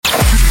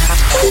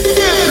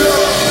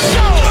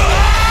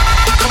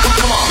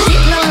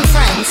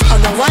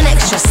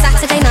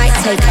Saturday night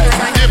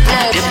takeover.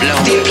 Diplo.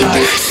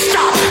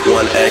 Stop.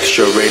 One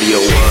Extra Radio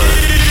 1.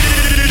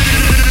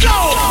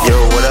 Yo,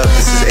 what up?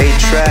 This is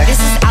A-Track. This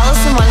is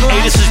Allison Wonderland.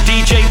 Hey, this is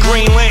DJ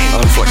Greenway.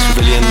 I'm Flex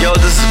Pavilion. Yo,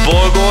 this is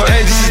Buygore.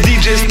 Hey, this is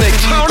DJ Snake.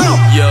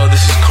 Yo,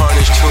 this is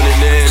Carnage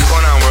tuning in. What's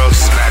going on, world?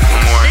 This is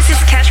MEGAMAOR. This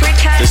is Cashmere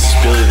Cat. This is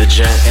Billy the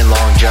Gent and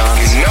Long John.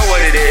 You know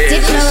what it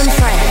is. Diplo and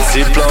Friends.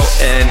 Diplo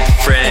and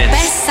Friends.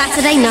 Best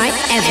Saturday night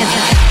ever.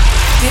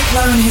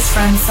 Diplo and his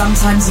friends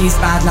sometimes use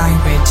bad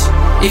language.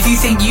 If you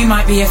think you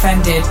might be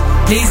offended,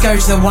 please go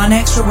to the One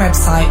Extra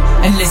website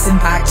and listen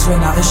back to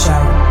another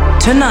show.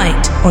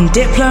 Tonight on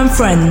Diplo and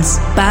Friends,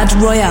 Bad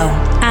Royale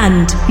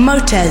and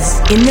Motez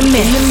in the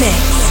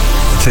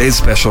mix. Today's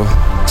special,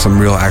 some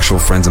real actual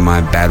friends of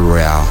mine, Bad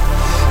Royale.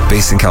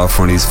 Based in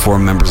California, these 4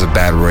 members of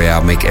Bad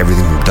Royale make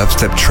everything from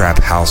dubstep,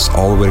 trap, house,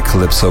 all the way to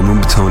calypso,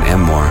 moombahton,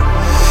 and more.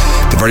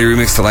 They've already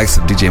remixed the likes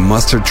of DJ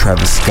Mustard,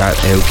 Travis Scott,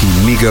 Aoki,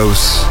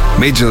 Migos,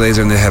 Major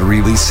Lazer, and they had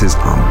releases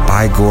on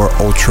Buygore,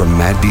 Ultra,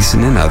 Mad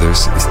Beastin', and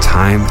others. It's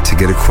time to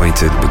get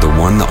acquainted with the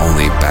one, the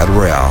only Bad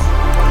Royale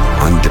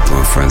on Diplo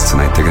and Friends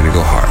tonight. They're gonna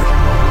go hard.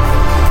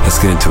 Let's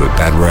get into it.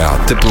 Bad Royale,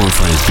 Diplo and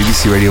Friends,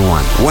 BBC Radio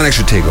 1. One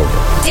Extra takeover.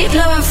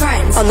 Diplo and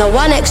Friends on the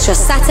One Extra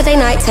Saturday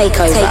night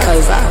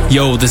takeover.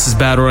 Yo, this is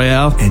Bad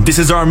Royale. And this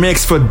is our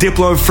mix for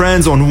Diplo and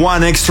Friends on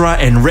One Extra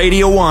and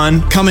Radio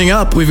 1. Coming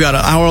up, we've got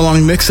an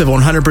hour-long mix of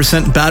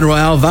 100% Bad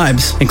Royale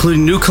vibes,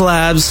 including new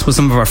collabs with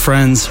some of our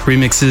friends,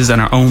 remixes,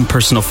 and our own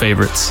personal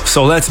favorites.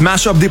 So let's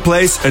mash up the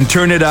place and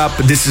turn it up.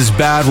 This is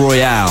Bad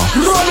Royale.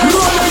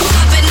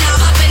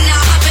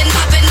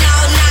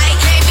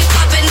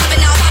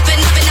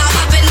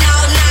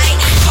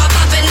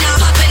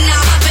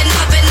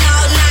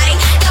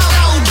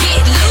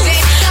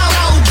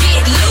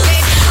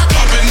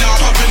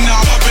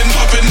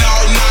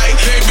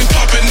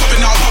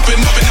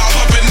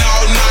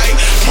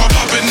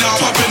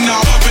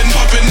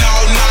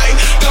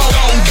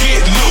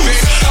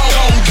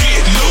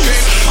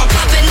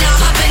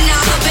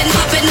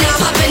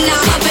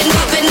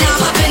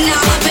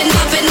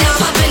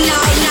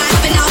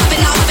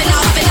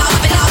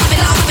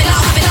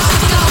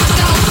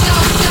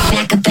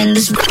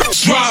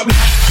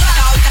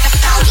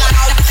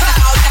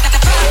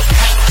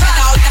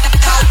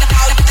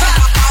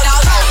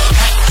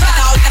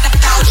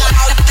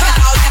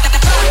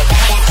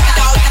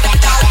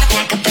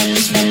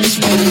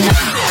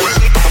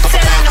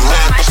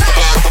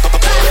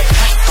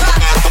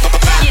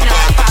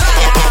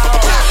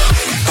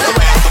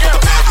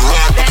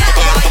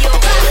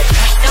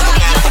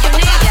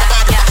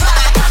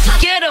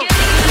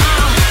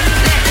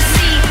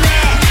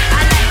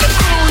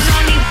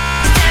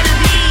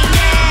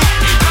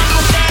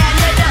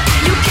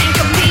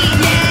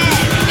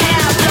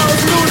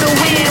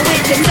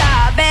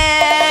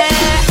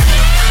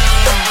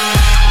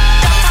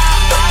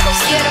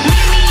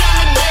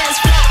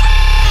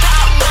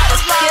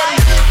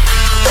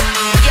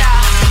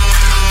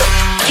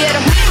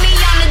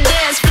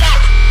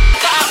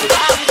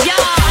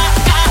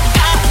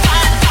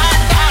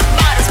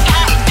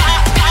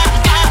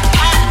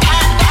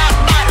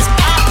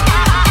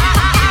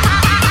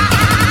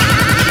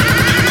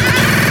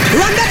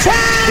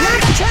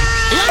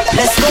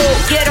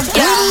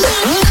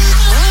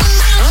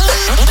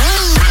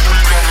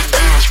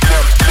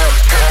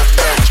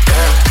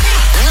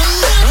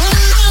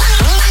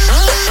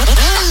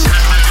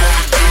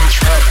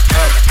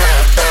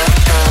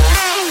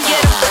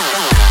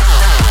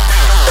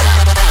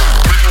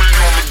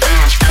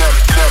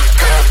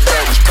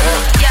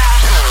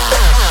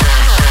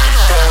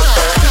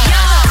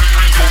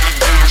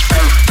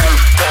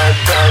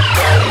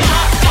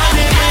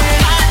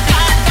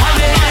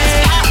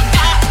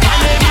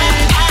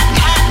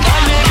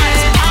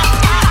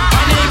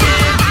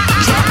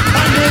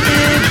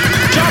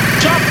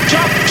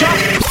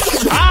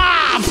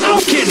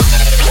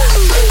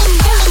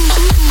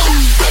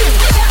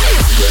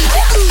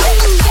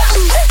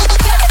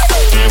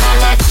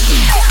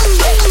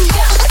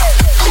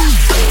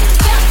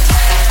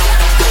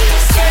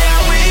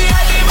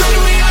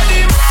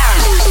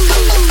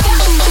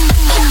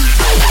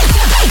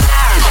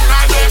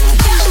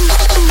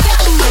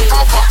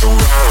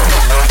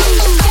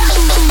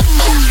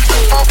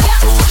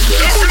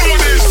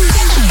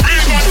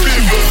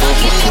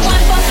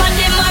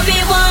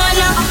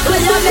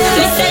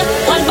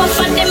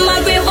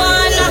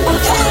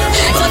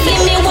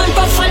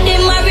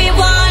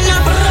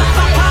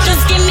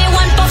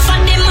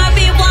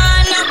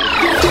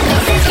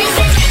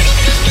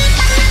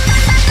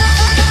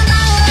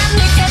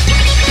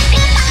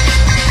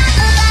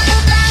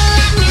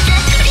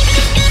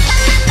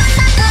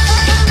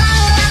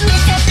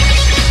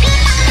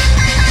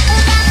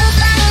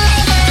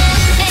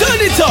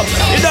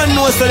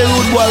 most of the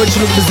rude boy which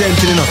you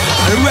representing, you know.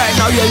 And right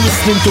now you're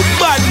listening to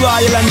Bad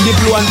Royale and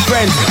Diplo and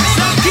Friends.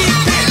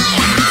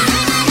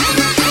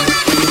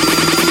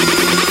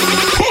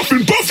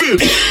 Puffin', puffin'.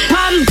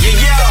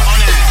 Yeah.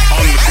 On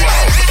the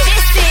cloud.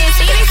 This is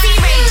BBC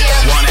Radio.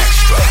 One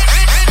Extra.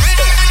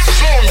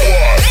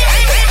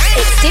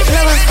 It's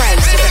Diplo and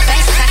Friends with the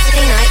best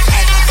Saturday night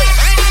ever.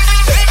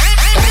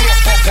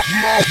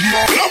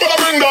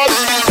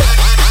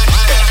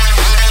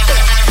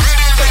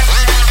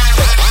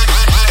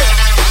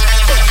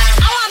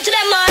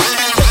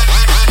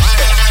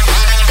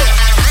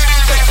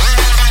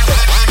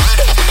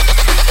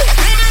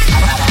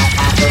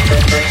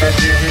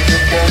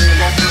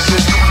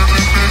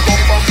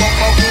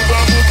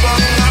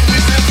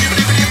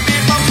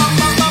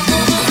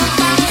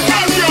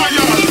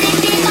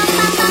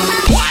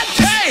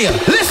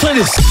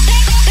 Listen to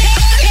this.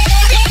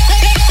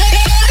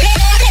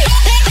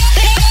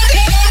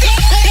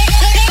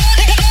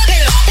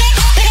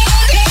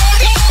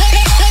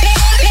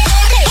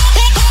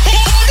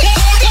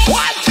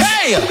 What?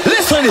 Hey,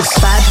 listen to this.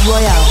 Bad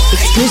Royale,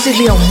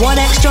 exclusively on One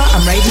Extra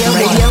and Radio 1.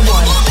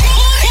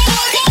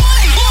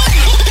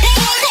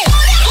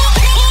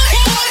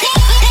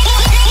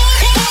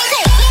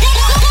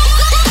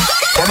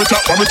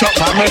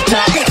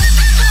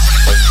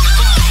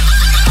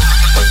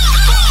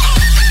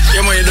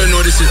 Yeah, man, you don't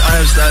know this is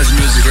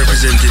IAmStylezMusic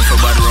representing for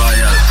Bad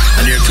Royale,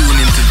 and you're tuning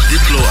into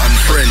Diplo and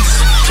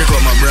Friends. Check out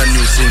my brand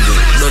new single,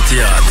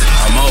 Dutty Heart.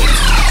 I'm out.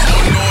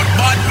 Not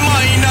bad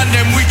mind and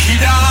them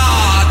wicked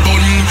heart.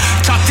 Done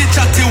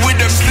chatty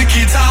with them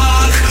slicky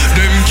talk.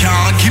 Them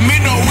can't give me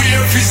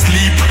nowhere to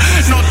sleep.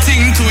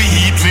 Nothing to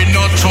eat, me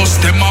not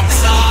trust them up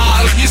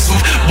all.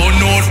 But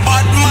not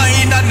bad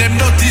mind and them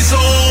dirty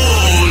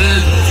soul.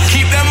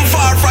 Keep them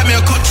far from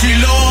your country,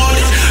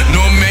 Lord.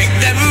 No make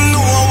them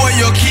know where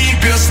you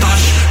keep your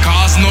stash.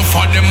 Cause no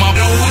for them up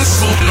down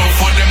so. No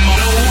for them up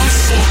down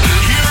so.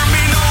 Hear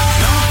me now.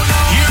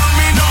 Hear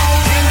me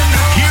now.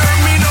 Hear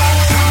me now.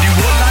 The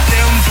whole of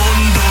them fun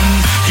done.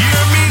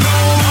 Hear me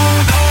now.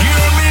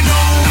 Hear me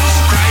now.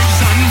 Scribes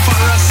and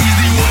Pharisees,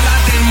 the whole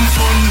of them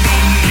fun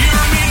done.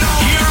 Hear me now.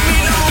 Hear me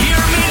now.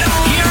 Hear me now.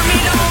 Hear me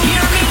now.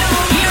 Hear me now.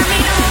 Hear me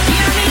now.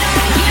 Hear me now. Hear me now.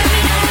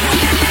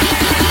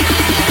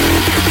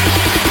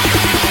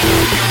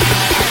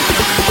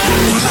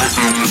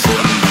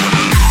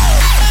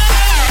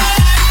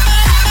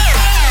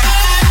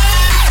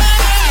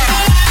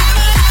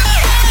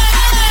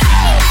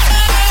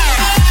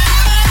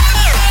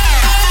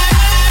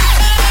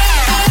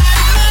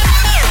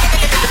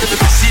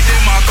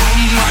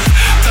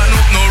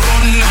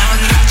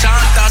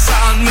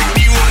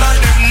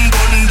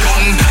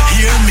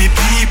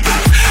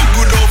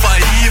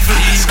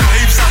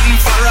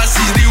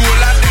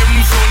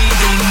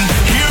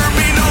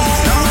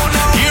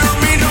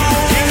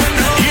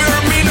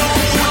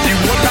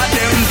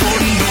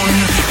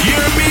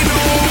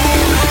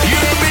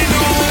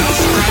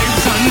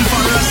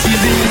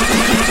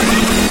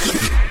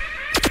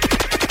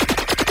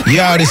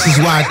 Yo, this is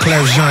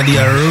Wyclef Jean,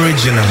 the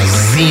original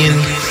Zen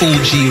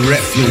Fuji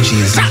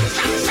Refugees.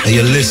 And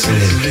you're listening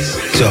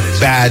to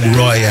Bad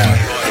Royale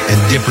and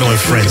Diplo and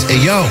Friends. Hey,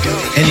 yo,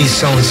 any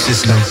sound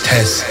system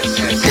test.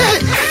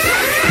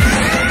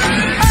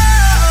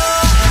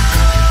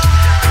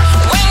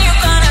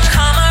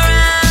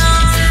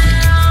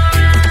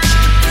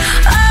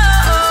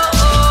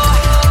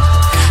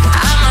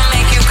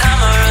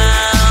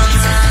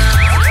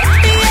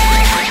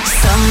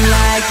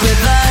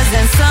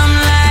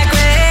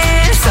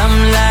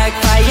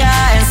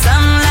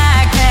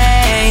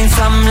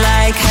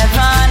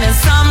 Heaven and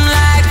some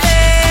like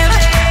them,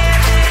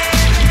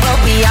 but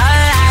we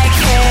all like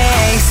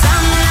hay.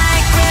 Some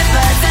like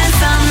rivers and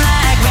some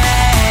like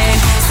rain.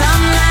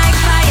 Some like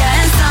fire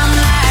and some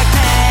like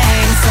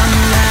pain. Some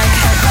like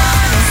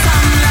heaven and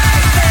some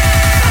like them,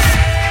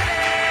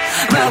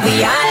 but we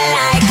all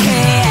like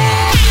hay.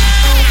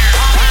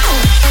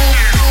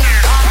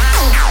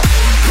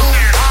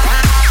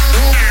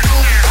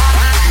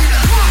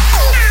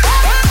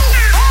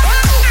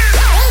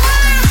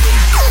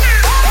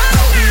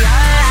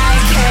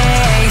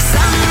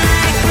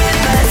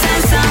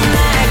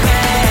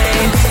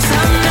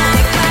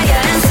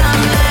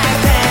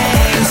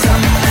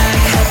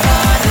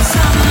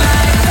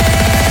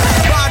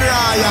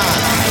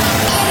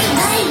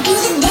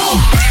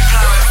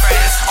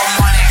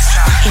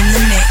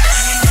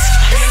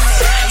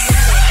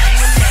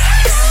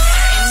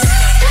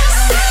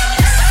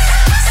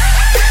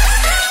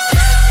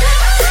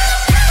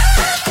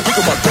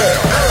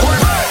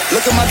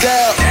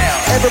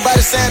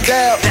 Everybody stand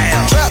down.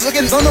 Trap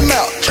looking on the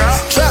mouth.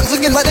 Trap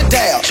looking like the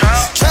down.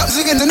 Trap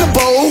looking in the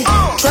bowl.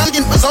 Trap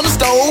looking was on the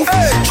stove.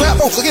 Trap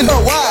folks looking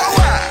no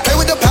wide. Play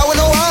with the power,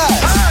 no eyes.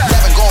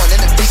 Rapping going in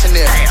the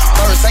dictionary.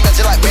 Birds sang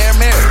just like Mary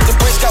Mary. The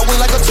bridge got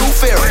wings like a tooth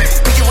fairy.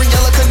 Pinky ring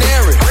yellow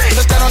canary.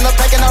 Just stand on the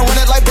pack and I run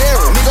it like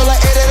Barry. Me go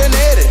like Eddie and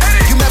Eddie.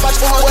 You mad about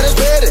your what is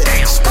better.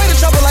 Spray the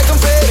trouble like I'm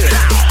fed.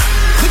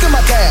 Look at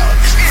my down.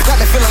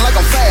 Got me feeling like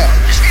I'm foul.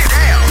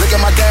 Look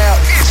at my down.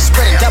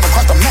 Spreading dab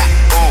across the map.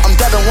 I'm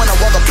dabbing when I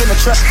walk up in the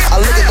trap. I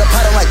look at the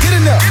pattern like, get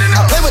in there.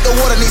 I play with the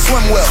water, need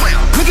swim well.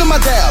 Look at my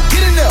dab,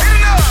 get in there.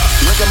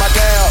 Look at my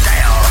dab.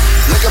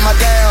 Look at my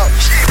dab.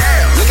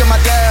 Look at my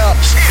dab.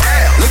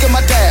 Look at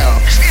my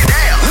dab.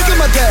 Look at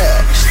my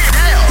dab.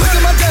 Look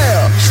at my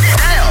dab.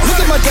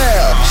 Look at my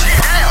dab.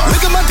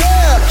 Look at my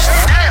dab.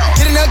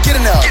 Get in there, get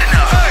in there.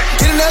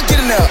 Get in there, get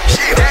in there.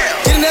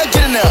 Get in there,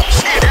 get in there.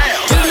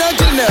 Get in there,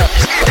 get in there.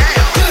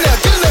 Get in there,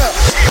 get in there.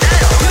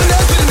 Get in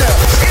there, get in there.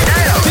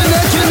 Get in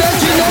there, get in there,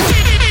 get in there.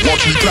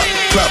 Watch me clap,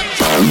 clap.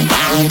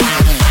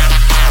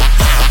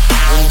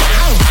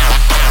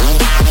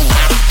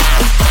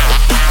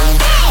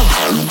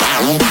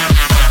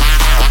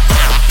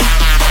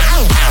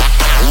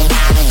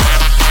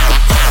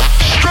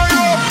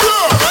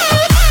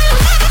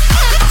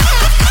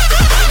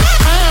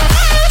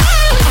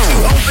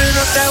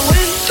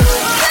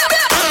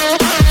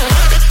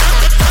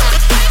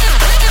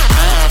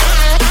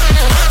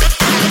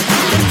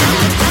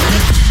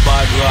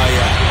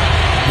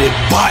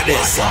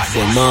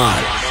 them all.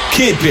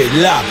 Keep it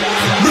locked. Now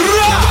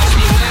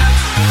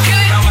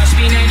watch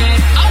me nay-nay.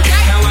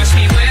 Okay. Now watch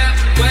me whip.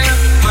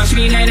 Watch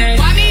me nay-nay.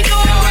 Why me do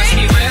it? Now watch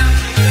me whip.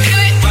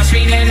 Watch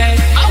me nay-nay.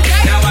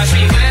 Okay. Now watch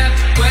me whip.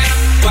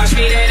 Watch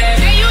me nay-nay.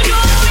 Can you do it?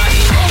 Watch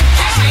me.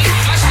 Watch me.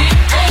 Watch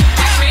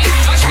me.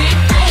 Watch me.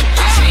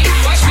 Watch me.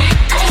 Watch me.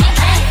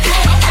 Okay.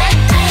 Okay.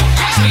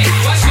 Watch me.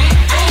 Watch me.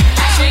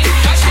 Watch me.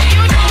 Watch me.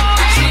 You do it.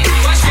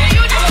 Watch me.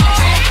 You do it.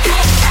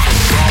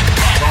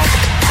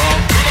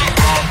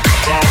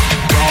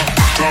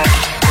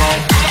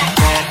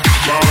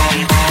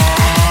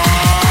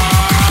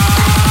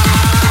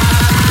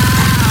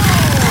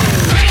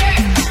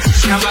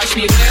 Now watch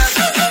me whip.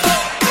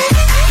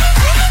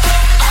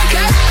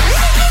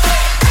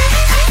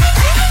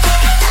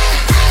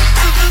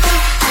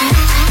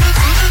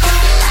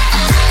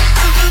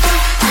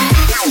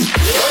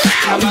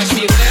 Now watch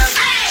me whip.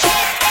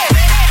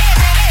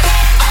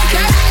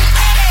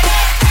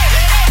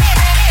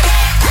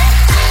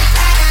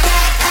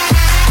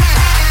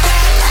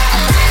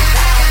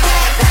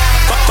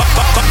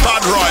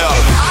 Bad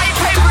Royale. I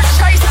paper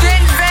chase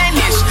then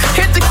vanish.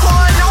 Hit the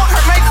corner on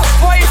her, make her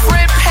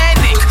boyfriend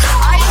panic.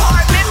 I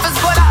hard Memphis,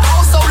 but I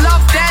also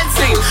love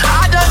dancing.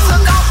 I done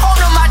took off on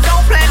them, I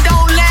don't plan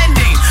on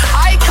landing.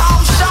 I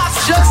call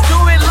shots, just do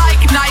it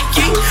like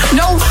Nike.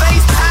 No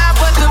FaceTime,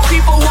 but the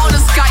people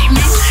wanna Skype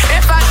me.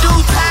 If I do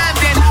time,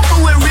 then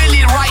who would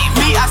really write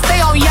me? I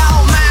stay on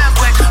y'all mind,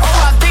 but oh,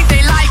 I think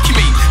they like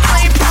me.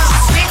 Plain pound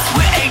sticks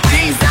with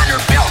 18s on her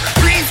belt.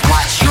 Please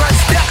watch your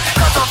step,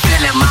 cause I'm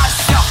feeling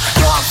myself.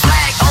 Throwing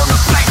flag on the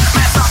plate,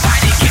 man,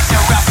 somebody get the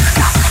rep.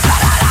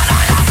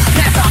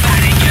 Man,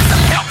 somebody get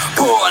some help.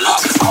 Pull up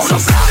on the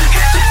block.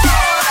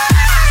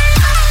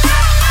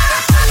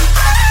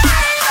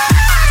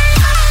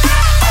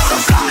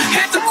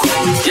 Hit the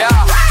cool,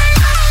 yeah.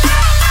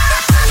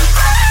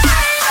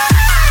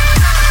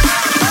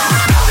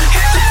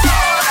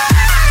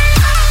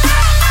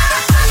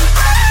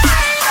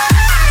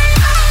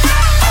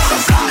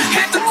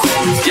 Hit the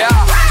cool, yeah.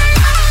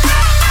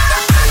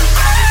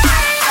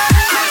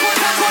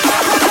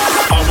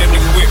 I'm getting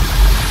the whip.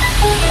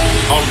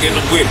 I'm getting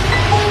the whip.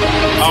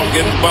 I'm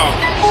getting the ball.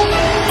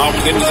 I'm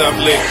getting the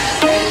outlet.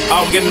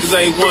 I'm getting the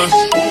A1.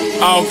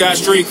 I got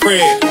street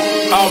cred.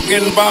 I'm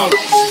getting the ball.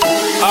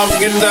 I'm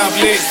getting the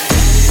outlet.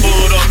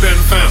 Pulled up in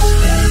the fountain.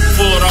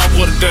 Pulled off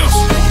with a dance.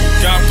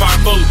 Got a pot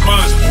full of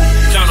buns.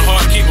 Kinda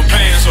hard to keep my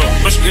pants up.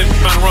 But you get the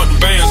man run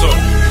the bands up.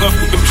 Cuff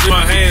with them shit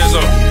my hands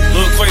up.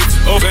 Look fake,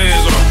 oh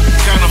hands up.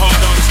 Kinda hard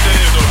to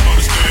understand up.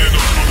 Understand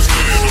up. Understand up.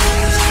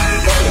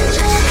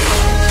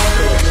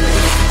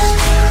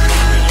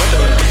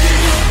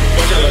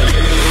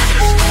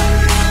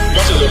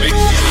 Watch a little bit.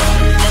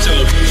 Watch a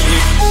little bit.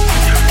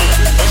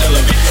 Watch a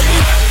little bit.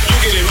 You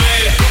getting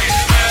mad?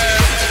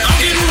 I'm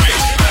getting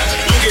rich.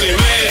 You getting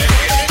mad?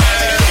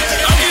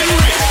 I'm getting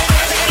rich.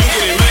 You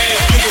getting mad?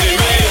 You getting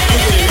mad? You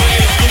getting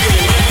mad? You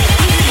getting mad?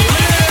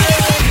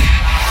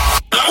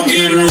 I'm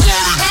getting rich.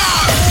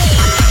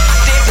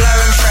 Diplo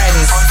and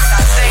friends on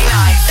Saturday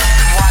night.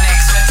 One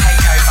extra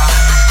takeover.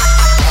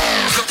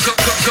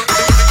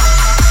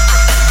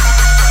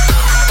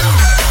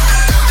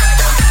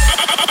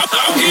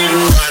 I'm getting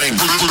running.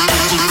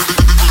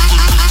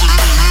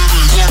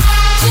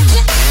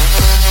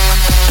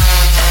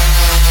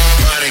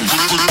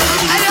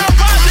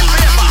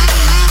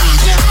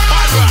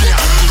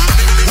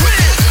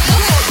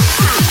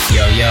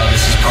 Yo,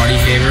 this is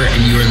Party Favor,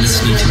 and you are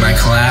listening to my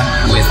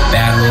collab with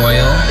Bad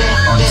Royale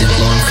on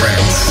Diplo and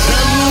Friends.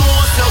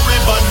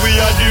 But we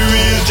are the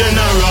real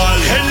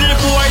general. Any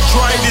boy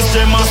try this,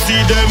 them a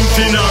see them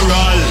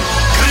funeral.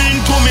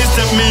 Clean to me,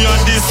 step me a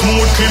this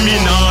smooth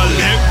criminal.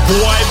 Neck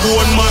boy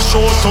bone mash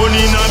out, turn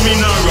in a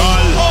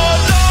mineral. Oh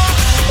no,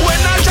 when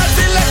I shot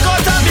the leg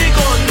out of me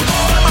gun,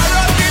 my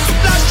rocket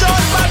splash out,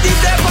 body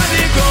deep on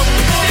the gum.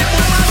 The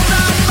woman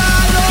stand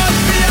mal out,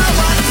 me a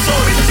man. So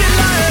it's till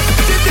I head,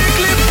 till the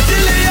clip,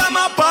 till I am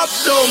a pop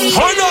down.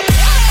 Hold up.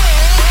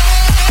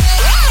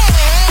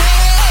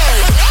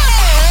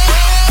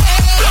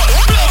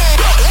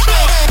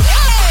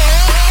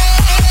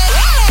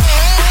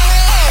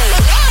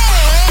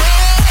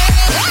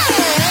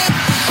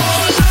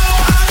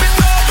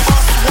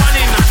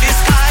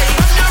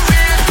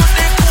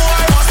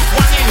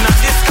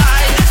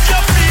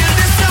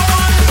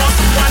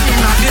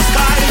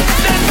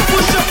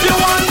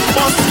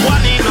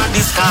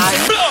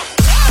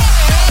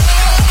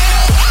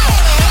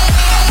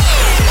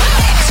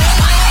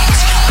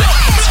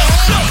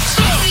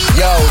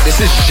 This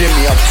is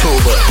Jimmy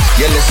October.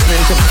 You're listening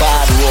to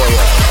Bad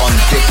Royale on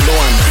Diplo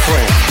and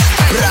Friends.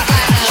 Yeah,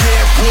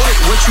 boy,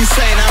 what you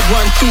saying? I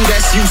run through,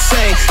 that's you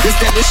saying. This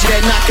that shit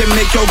that I can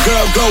make your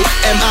girl go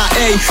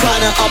M.I.A.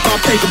 Flying up my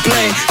paper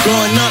plane.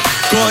 Going up,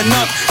 going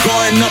up,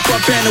 going up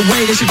and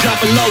away. Then she drop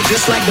it low,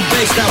 just like the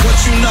bass. Now what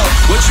you know,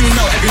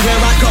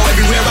 everywhere I go,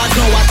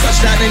 I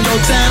touch that in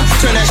your town.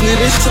 Turn that shit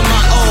into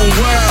my own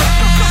world.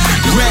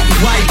 Red,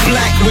 white,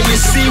 black, when you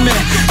see me,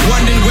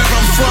 wondering where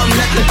I'm from,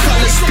 let the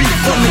colors speak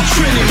from the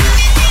Trinity.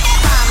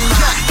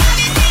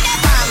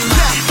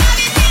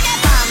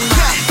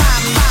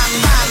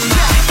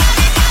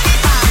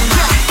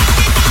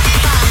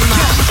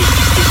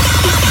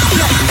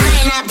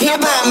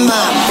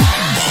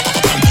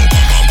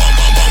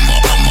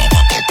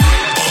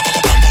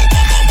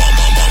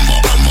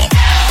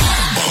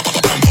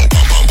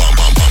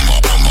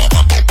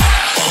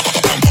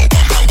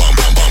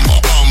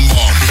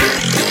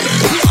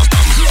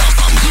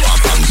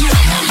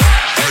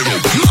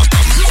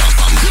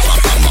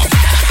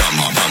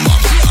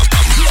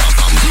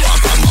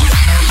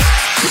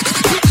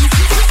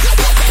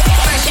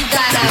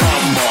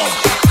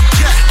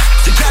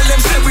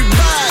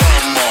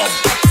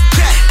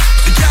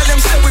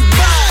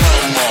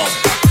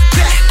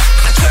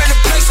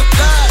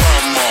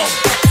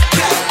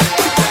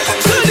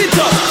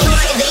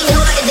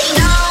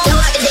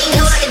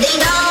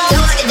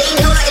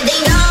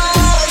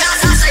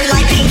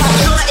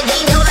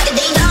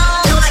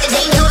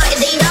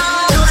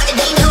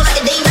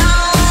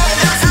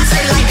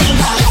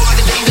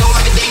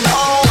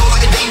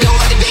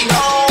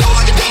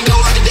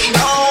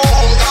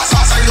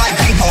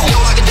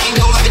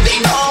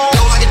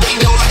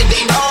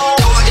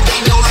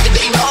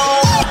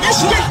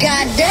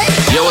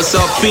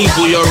 What's up,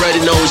 people? You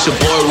already know it's your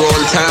boy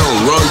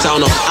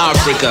Runtown of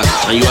Africa,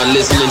 and you are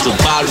listening to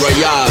Bad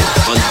Royale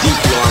on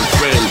Diplo and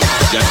Friends.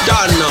 You're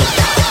done now.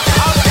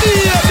 I'll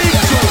be a big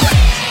tune.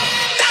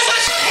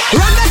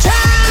 Run the track.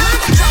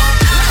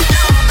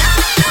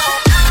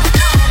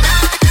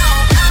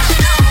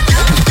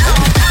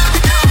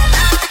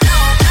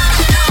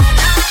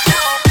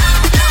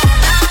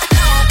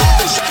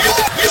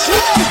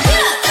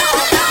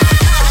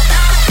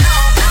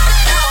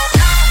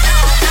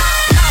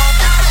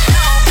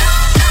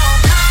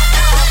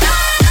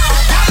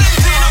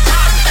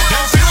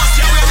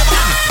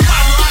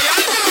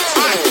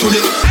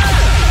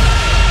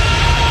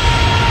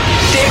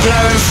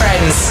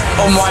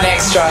 On One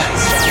Extra.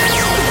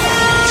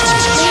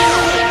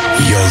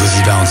 Yo, this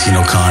is Valentino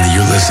Con, and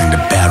you're listening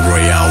to Bad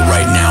Royale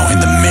right now in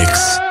the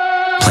mix,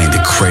 playing the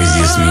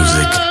craziest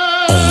music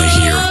only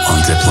here on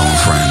Diplo and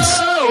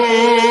Friends.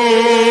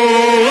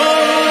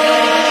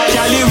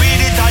 Can you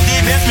read it at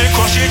the best? Me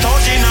crush it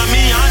out in a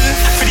me hand.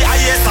 For the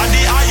highest and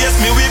the highest,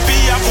 me will be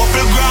a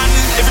couple grand.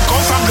 If it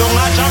come from long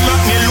as jam,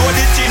 me load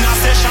it in a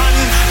session.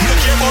 Me don't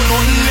care about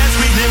nothing else,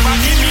 we never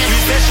give me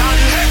recession.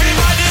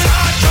 Everybody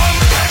hot jump.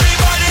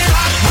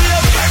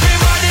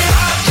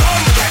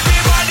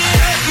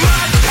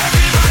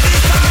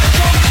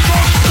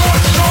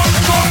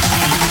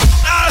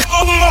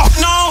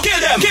 No, kill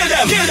them,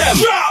 drop! Kill them,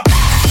 drop!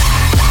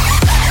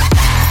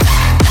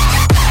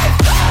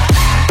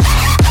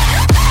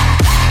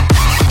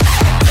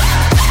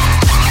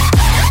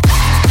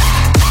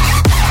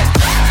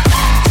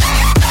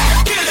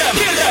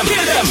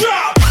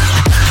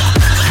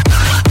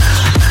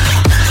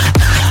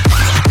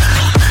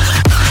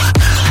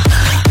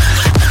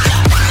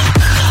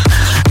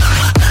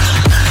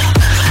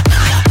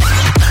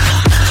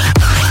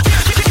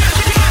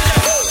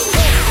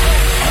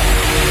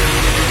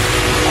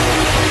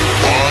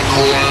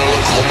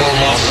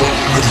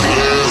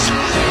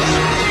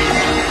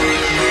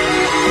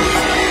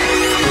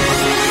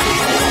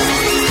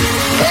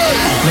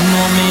 Me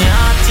know me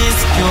heart is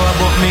pure,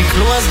 but me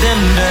clothes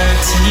them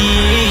dirty.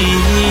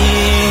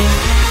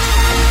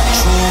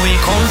 True, we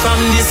come from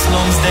the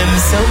slums, them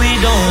so we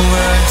don't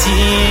work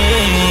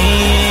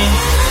it.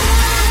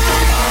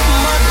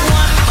 But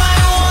one by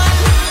one,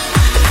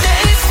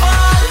 they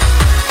fall.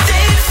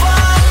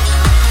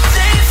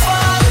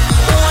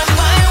 One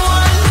by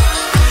one,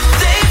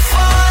 they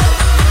fall.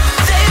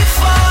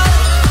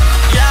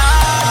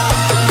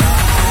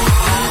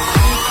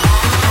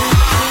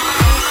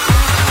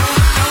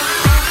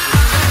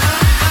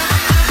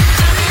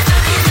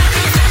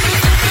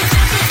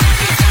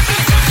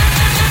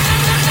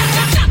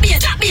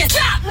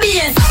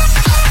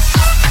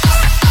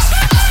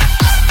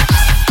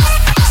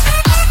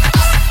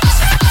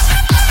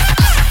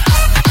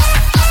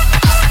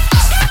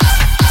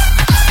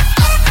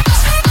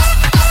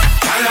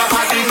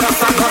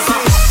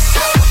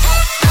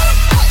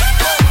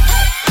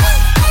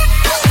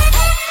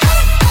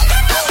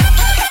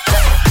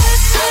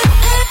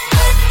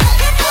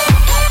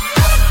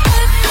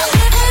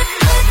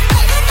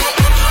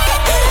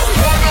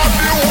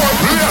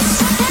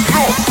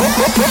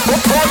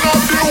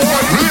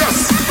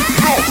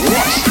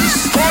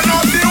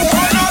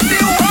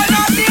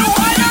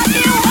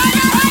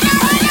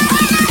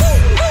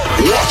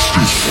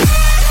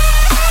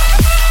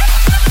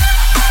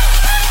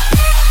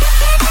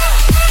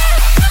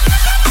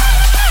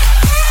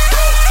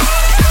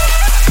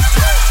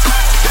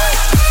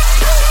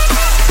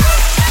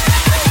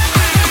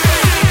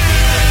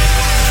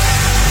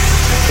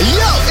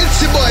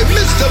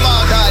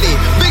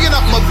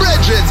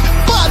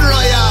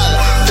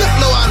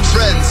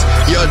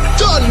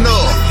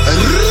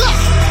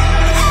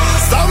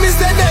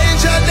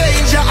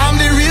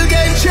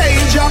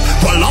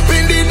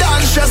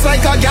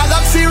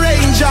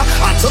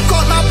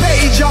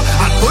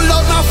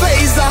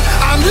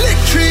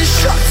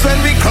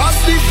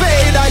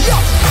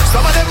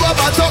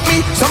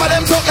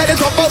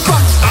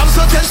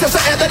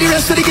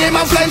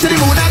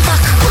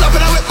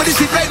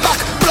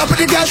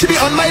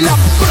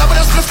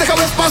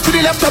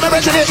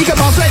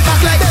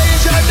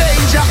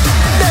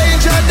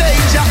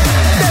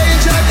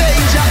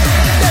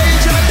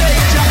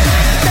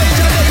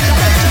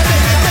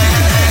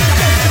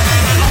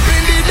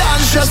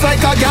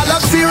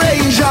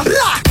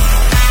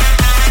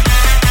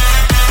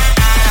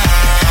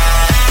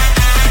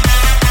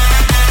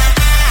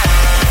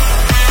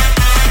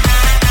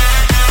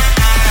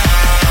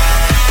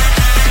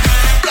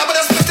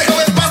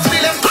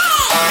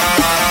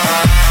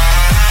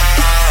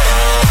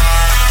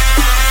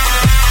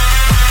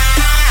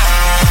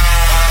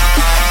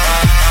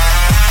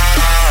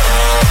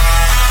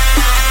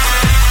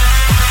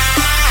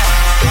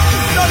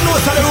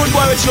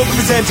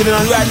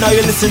 And right now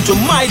you listen to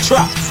my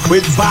track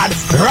with Bad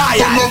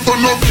Royale. Turn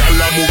up,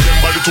 y'all move them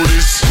body to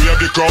this. We are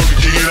the crowd, the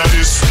king in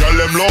this. Y'all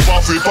them love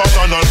off, we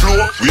pattern and flow.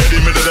 We are the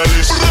middle of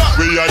this.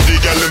 We are the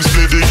y'all them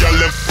split, the y'all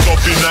them up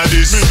in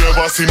this. Me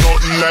never see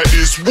nothing like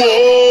this. Whoa,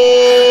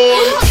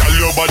 y'all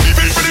your body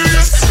big for the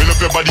race. Fill up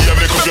your body and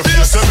make up your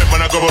face. say me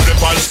man I go up the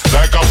pants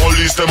like a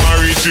police. Them a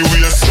reach the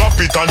waist, drop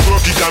it and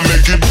work it and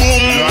make it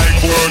boom. Like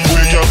burn,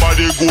 bring your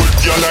body good,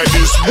 girl like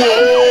this. Whoa,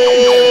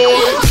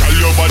 tell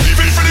your body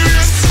big for the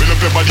waist. Fill up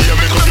your body and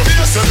make up your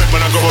face. Say me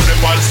man I go up the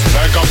pants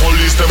like a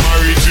police. Them a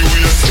reach the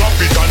waist, drop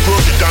it and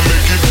work it and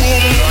make it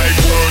boom. Like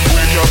burn,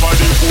 bring your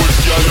body good,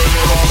 girl you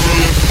never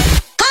feel.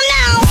 Come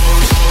now.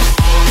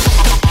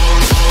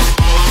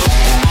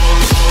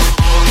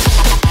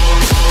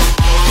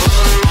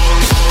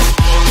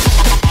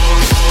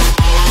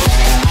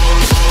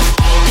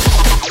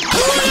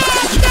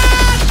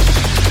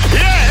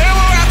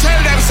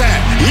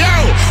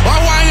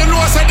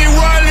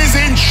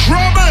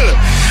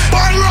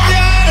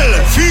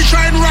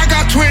 Featuring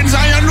Ragga twins,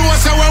 and you know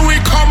so when we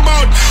come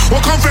out, we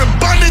come from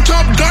burn it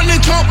up, done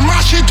it up,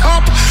 mash it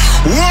up.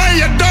 Why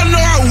you don't know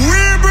how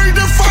we bring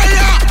the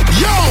fire?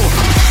 Yo,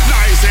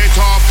 nice it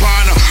up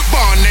and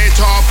burn it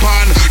up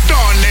and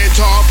done it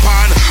up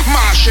and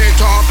mash it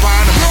up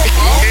and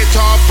it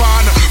up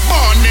and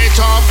burn it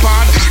up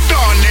and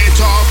done it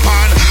up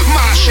and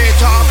mash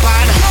it up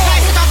and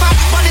nice it up and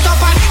burn it up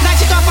and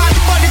nice it up and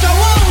burn it up.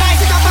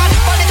 Nice it up and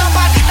burn it up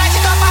and nice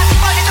it up and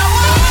burn it up.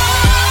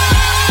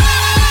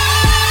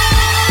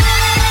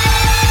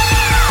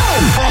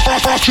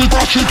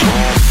 Touch it.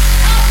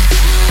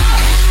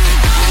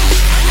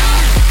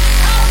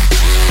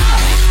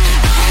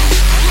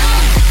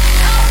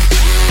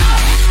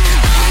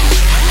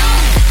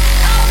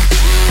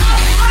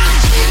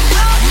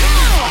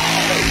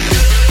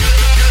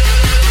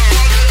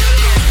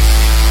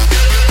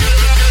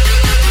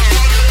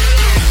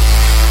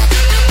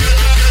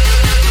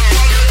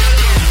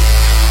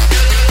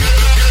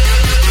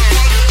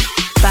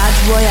 Bad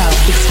Royale,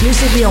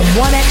 exclusively on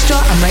One Extra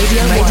and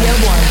Radio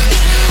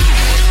 1.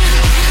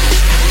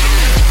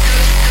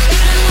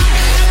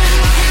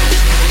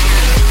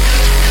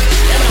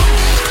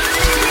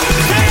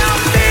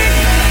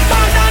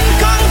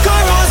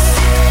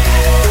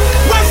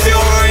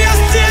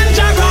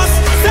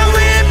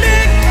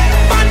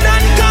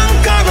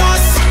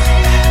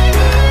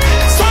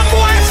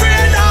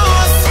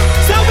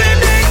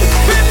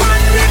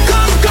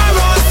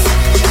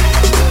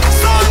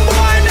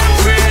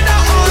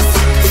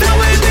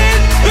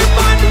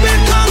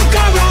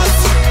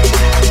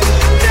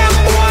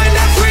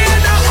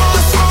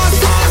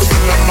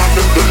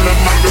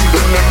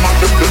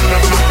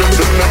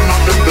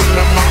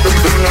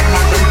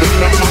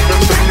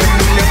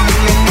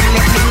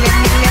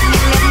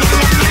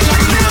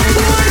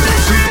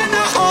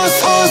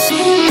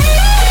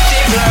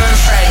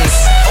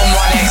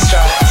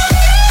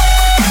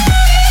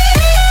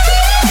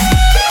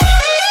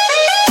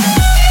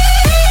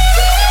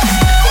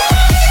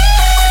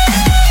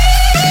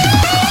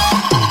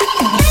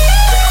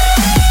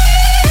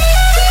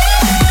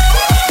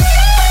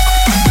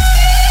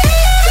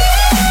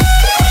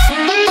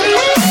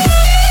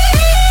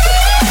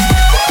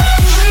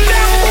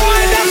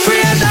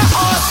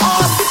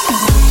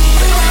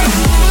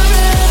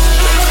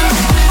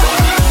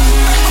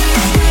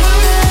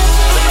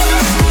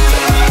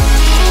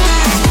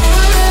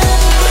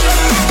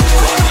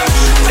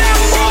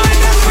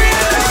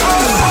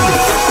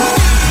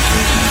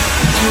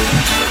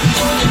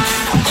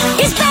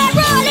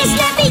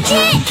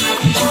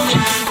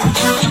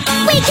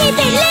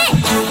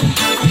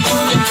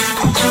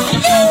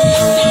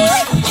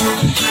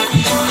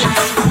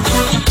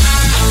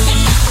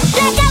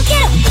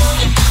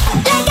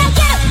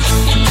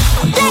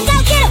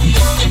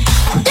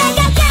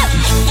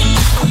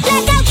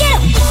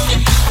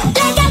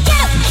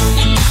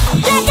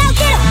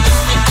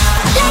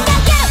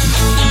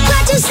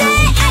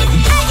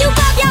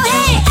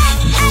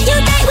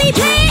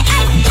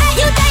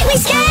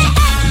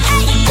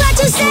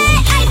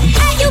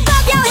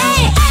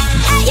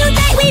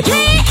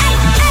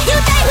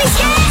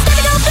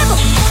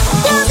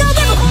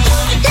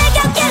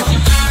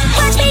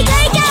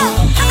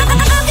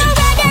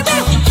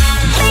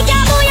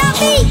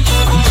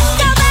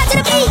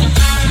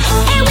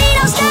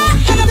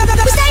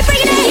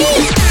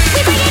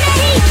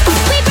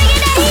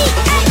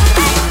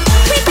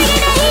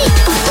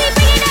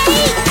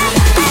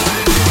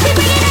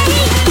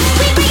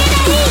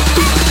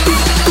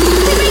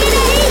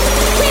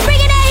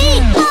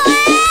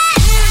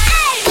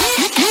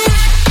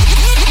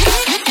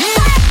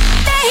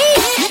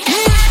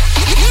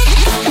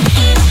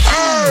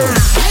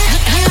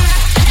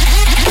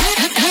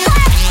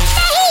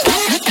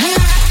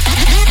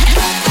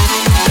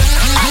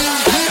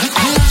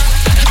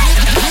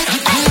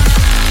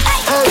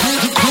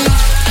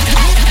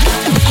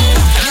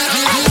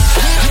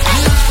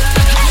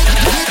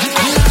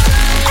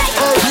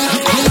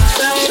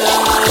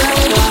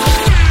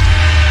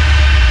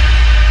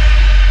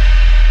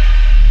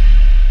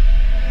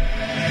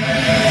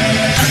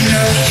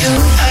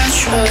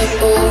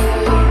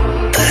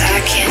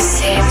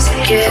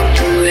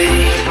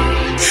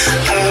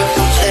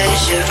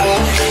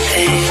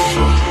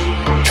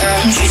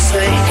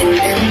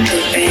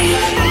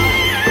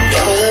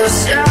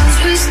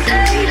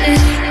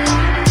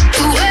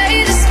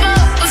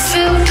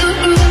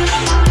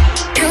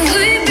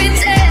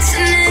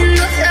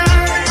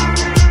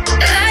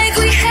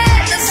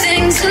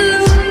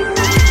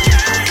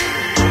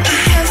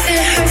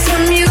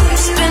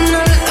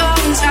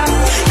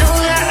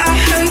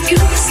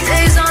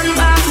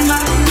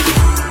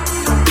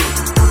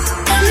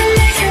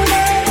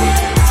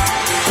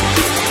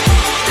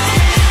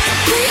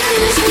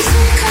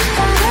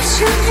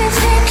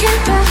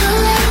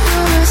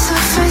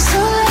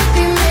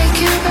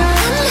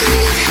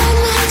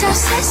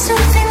 some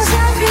things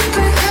I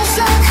regret. If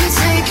I could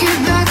take you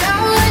back,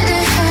 I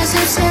wouldn't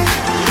hesitate.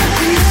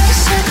 Never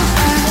say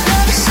goodbye,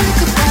 never say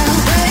goodbye.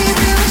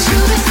 Baby, what you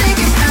been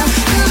thinking about?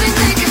 You been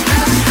thinking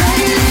about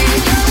lately.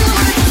 You're the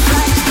one to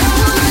fly, you're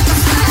the one to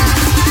fly.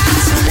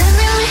 So let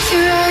me make you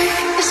right.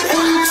 It's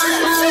on my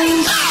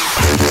mind.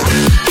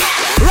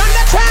 Run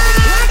the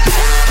track.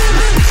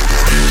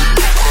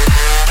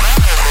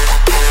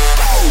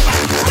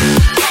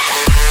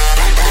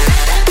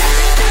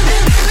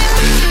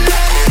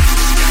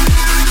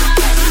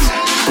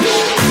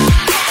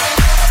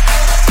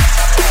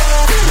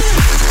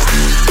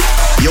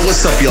 Yo,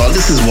 what's up, y'all?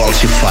 This is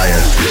Walshy Fire.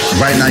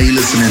 Right now, you're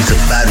listening to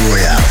Bad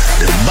Royale,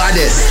 the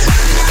baddest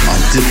on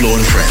Diplo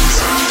and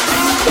Friends.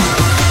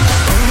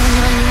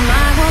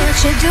 What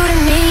you do to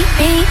me,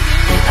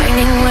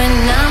 burning when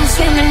I'm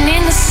swimming in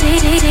the sea.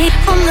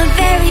 From the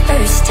very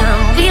first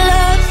time we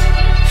loved,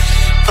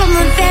 from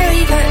the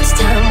very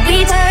first time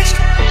we touched,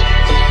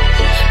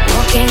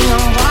 walking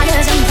on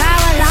waters and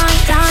power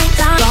lines.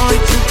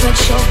 Going to put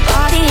your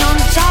body on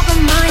top of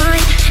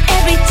mine.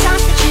 Every time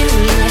that you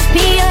lift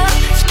me up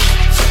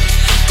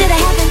to the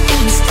heaven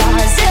and the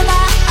stars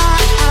above.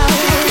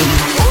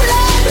 Oh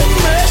Lord have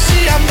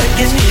mercy, I'm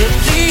begging you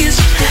please.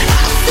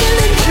 I'm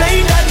feeling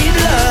drained, I need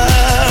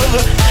love.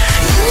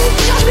 You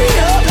turn me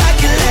up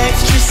like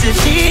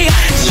electricity.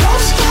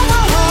 Just from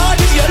my heart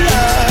is your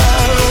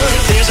love.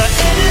 There's an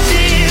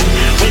energy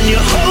when you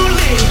hold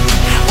me,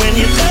 when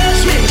you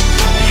touch me.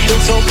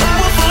 It's so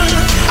powerful,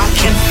 I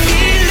can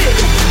feel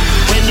it.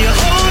 When you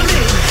hold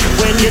me,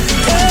 when you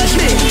touch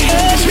me,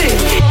 touch me.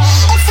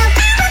 It's so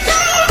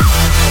powerful.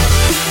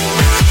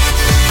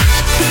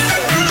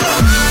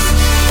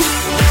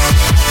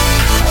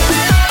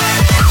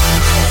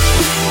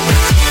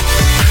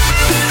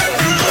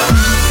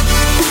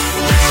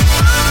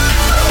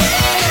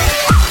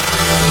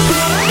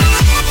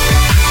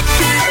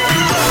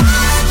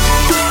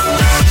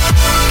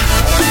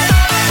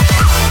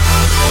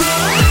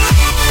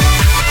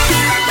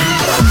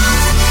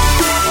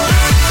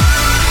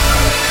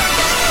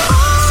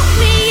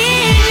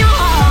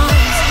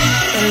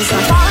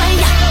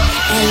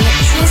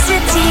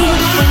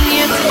 When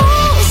you're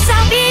close, I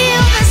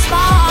feel the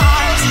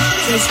sparks.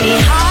 Takes me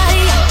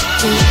higher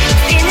to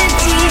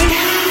infinity.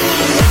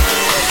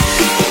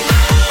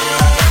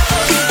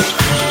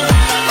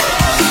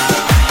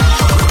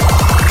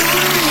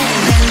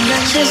 And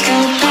let's just go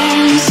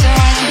down so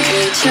I can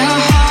get your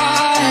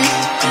heart.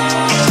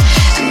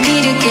 I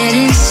need to get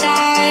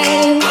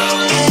inside,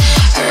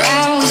 or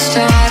I will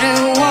start a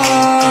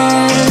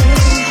war.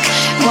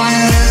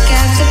 Wanna look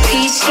at the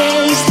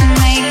pieces that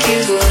make you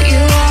who you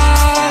are.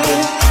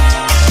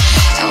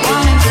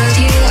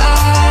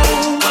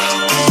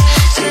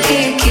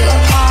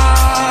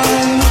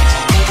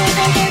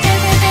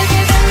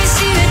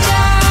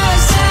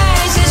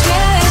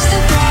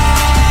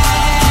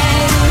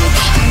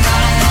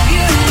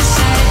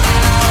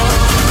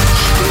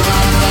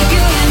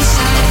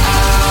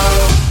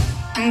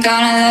 I'm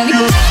gonna love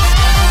you.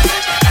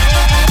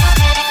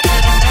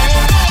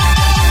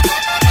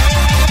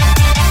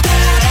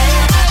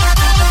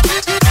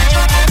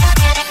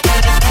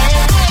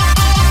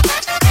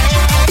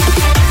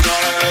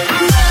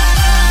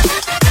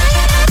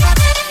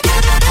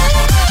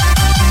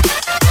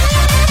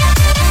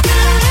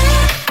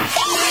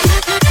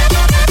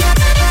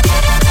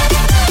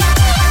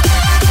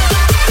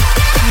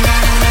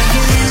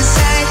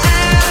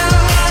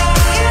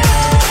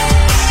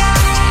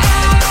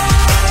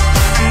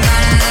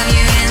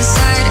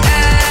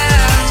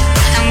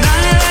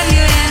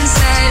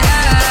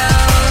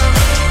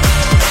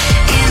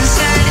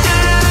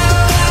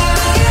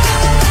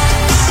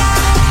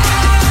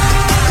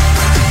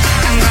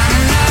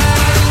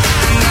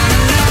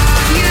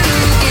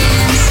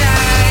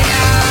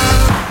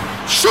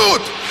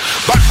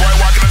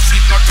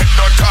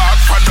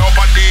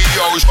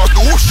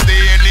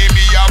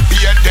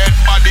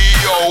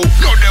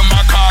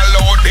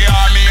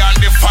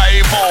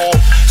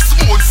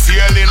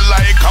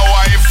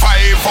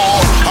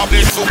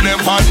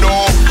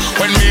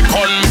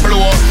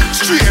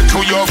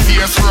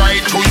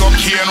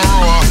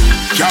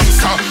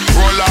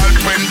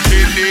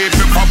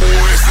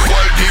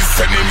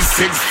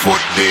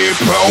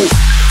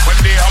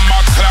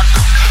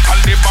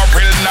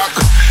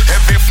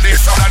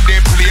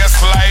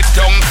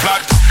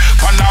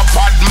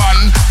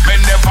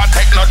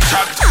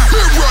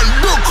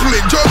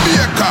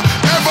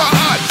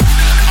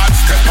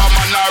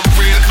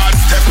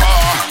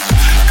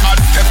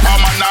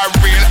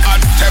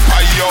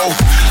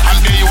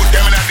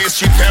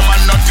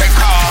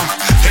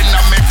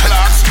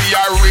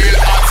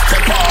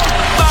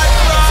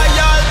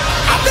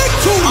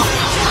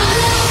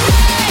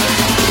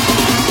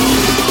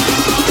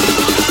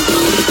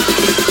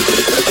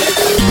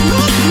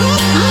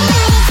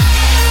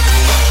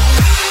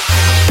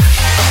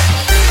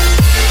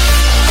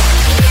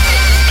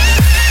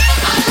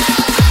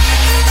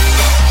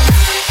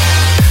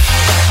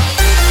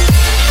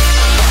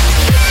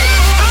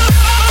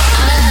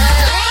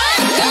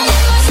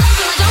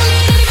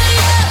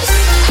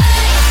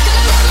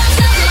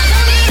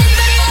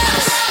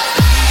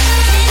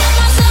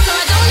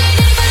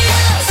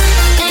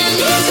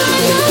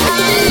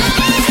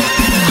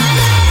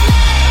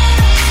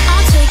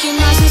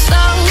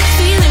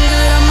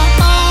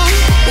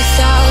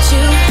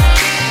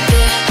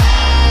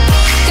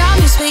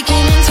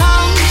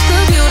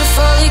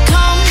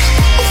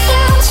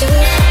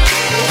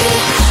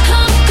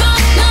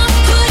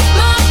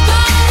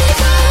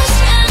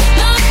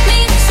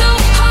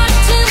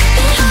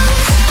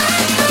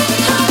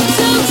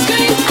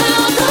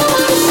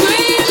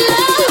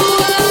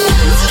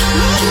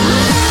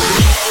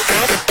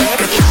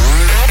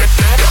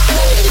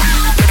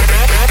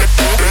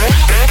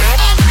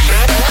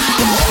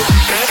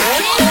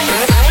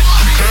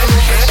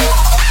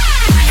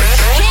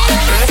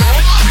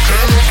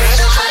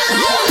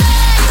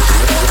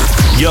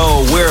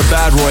 at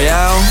Bad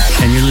Royale,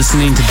 and you're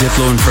listening to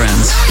Diplo and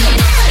Friends.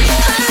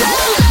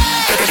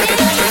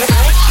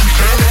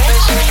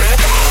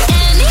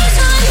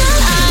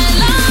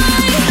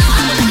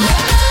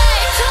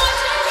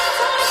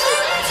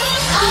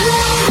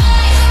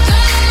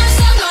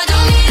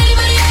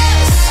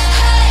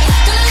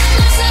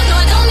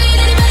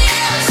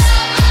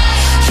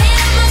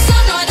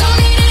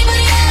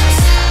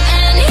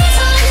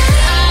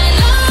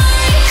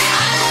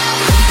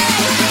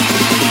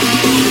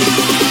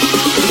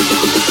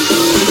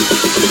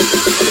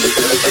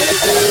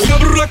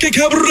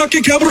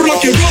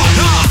 Rock it, rock.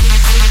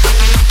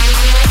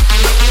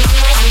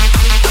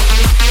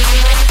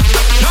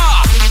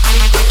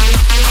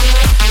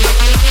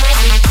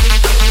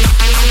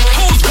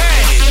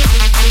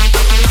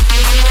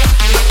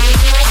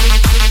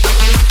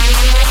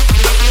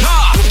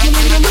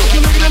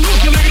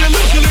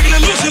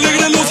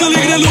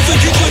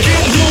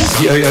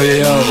 Yo,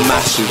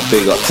 massive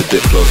big up to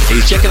Diplo.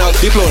 He's checking out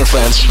Diplo and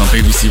Friends on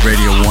BBC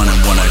Radio 1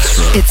 and 1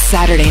 Extra. It's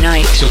Saturday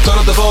night. So turn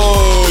up the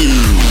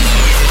volume.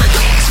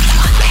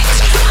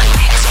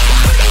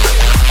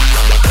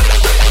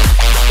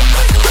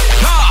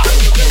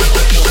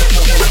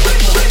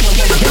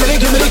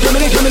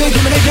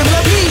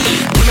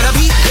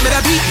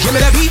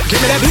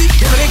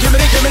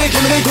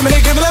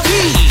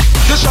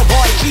 This your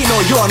boy Kino,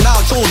 you are now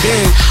tuned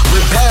in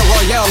with Bad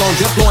Royale on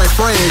Diplo and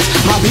Friends.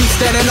 My beat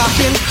steady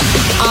knocking,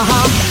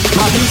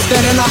 my beat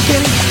steady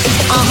knocking,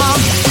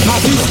 my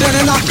beat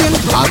steady knocking.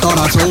 I thought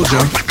I told you.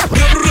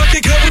 Rock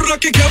it,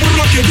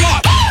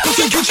 rock. Get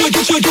your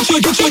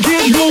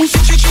loose.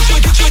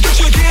 Get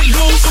your get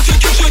loose.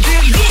 Get your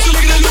get loose. Look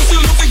at that loose.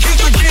 Get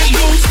your get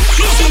loose.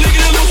 Loose, look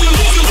at that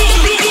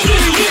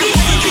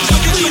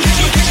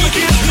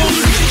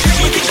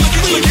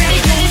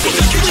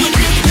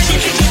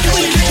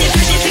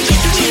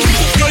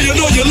Girl, you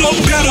know you look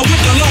better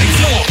with the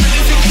lights off.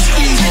 Ready for the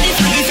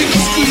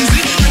squeeze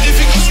it. Ready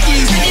for the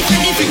squeeze it.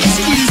 Ready for the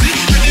squeeze it.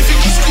 Ready for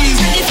the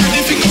squeeze it.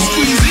 Ready for the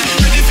squeeze it.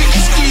 Ready for the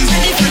squeeze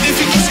it. Ready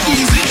for the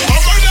squeeze it.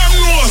 I'm on that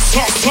road.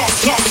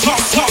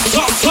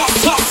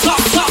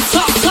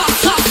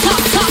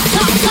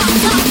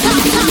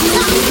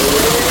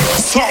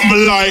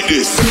 Something like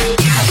this.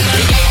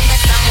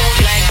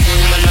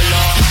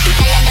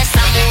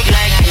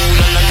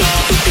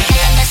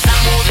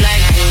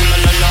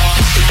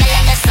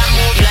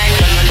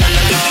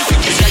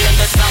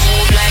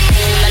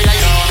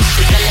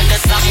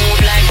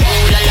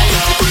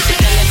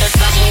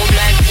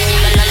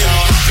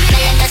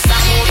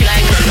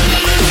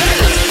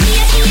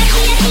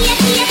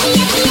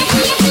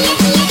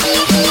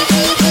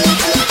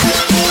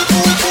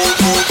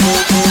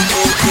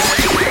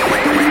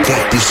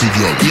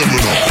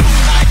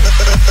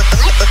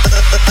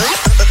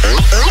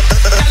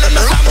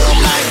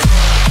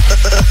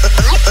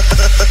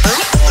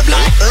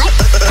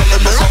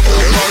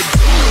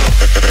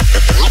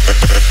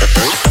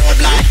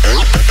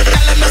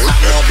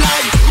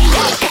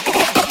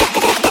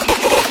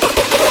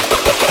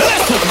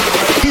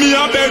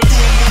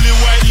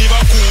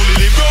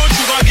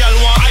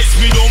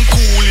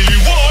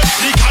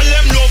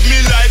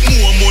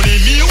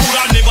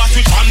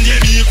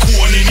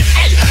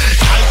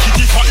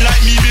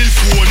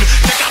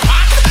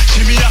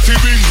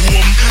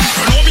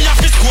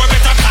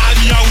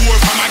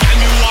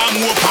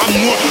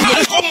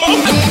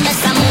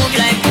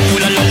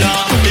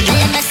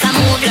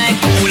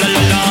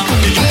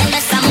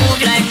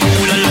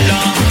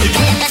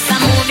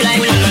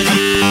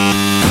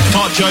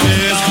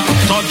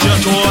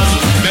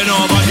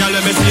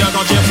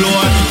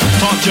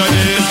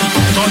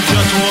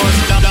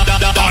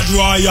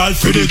 Royale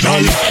for the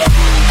girl.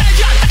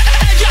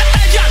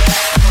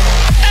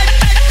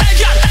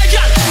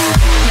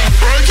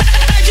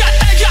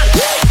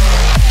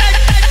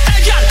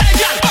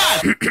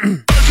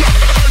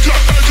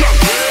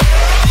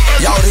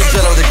 Yo, this is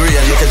Jello Degree,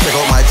 and you can check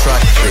out my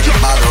track with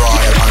Bad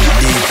Royale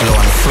and Diplo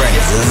and Friends.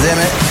 You see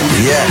me?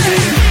 Yeah.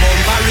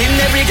 Bumpering,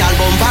 every gal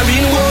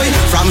bumpering, boy.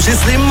 From she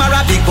slim or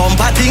a big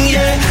bumper thing,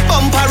 yeah.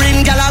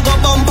 Bumpering, gal I go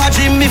bumper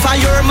gym. If I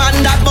your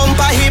man that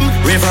bumper him,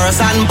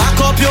 reverse and back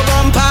up your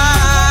bumper.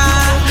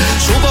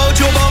 Shoot out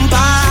your bumper.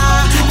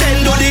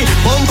 Then do the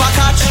bumper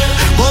catch.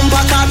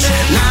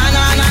 Na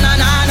na na na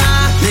na na.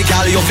 Me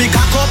gal you fi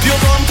cock up your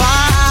bumper.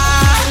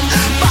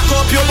 Back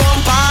up your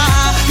bumper.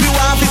 You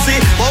want to see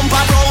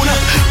bumper brown,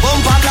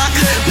 bumper black.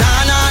 Na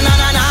na na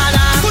na na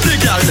na. Put the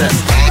gal there.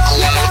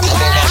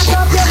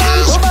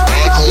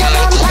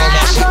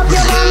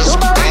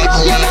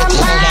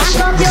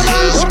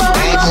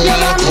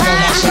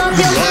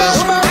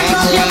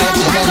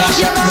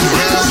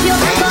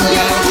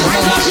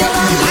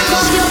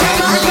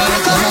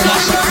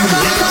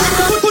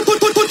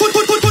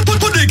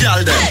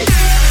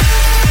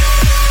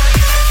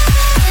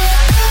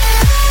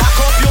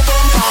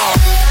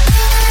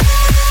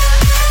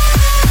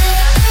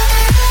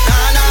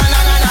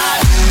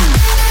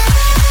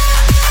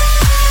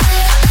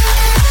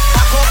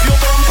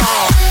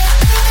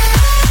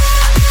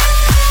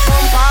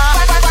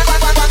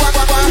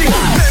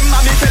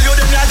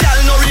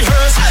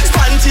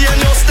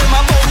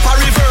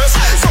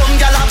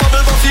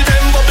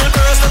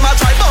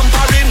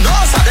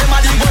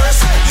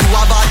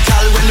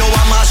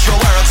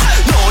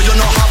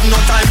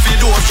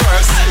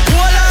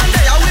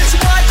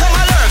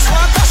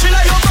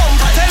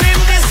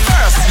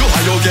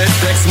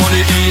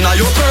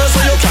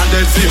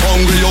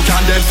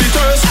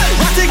 fitters.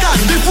 Vatican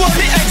before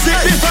the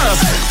exit the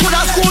first. To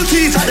the school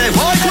teacher, they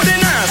boy to the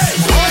nurse.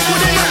 Boy to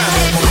the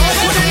nurse. Boy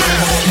to the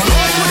nurse.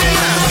 Boy to the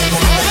nurse.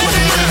 Boy to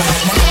the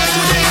nurse. Boy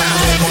to the nurse.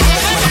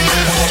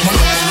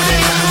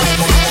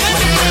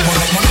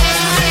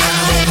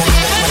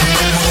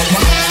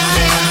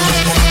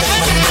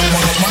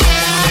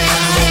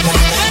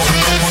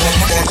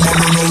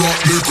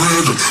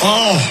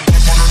 Oh.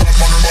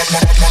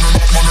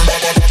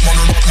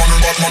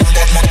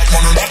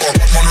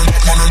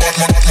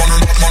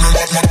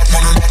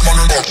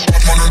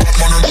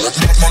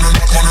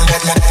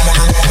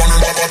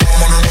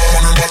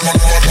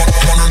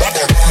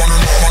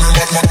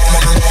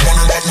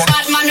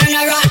 Batman in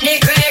a rock the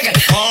Craig.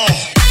 Oh.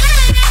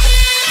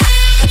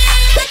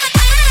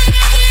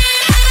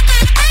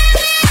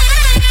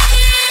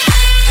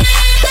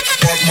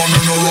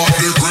 Batman in a rock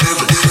the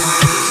Craig.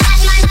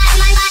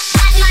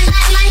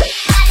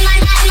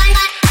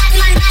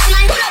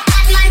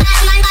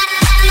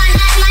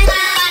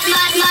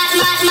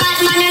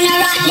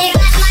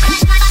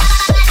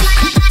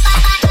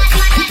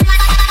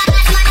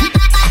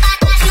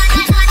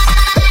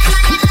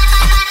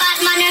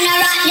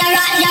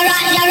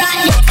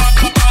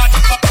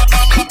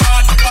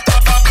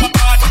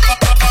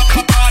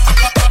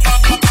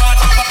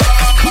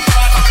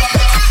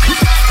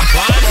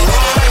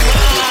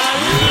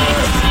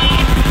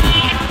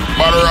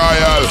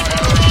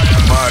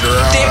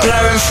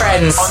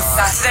 Friends on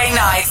Saturday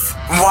nights,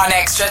 One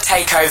Extra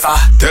Takeover.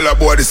 Tell a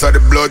boy this are the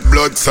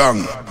blood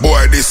song.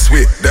 Boy this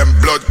sweet, them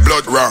blood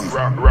wrong.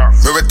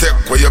 Me we take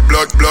where your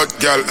blood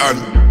girl and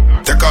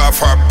take off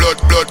her blood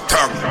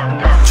tongue.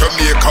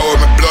 Jamaica where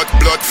me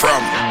blood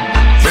from.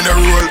 Me no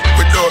roll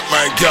without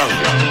my gang.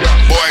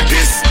 Boy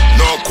this,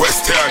 no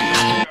question.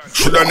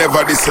 Shoulda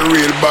never this a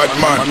real bad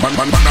man.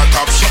 Man a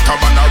top shotter,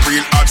 man a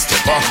real hot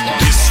stepper.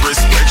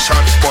 Disrespect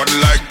shot, but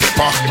like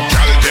pepper.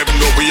 Tell them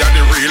know we are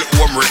the real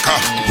home wrecker.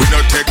 We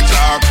no take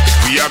talk,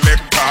 we a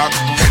make talk.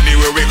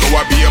 Anywhere we go,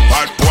 I be a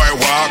bad boy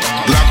walk.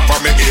 Black for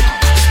me hip,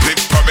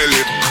 split for me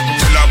lip.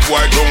 Tell a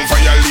boy don't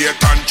violate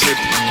and trip.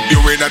 You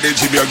in a the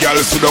gym, your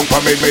girl sit down for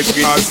me make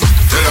us.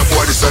 Tell a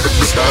boy this are the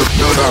pistol,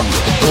 no damn.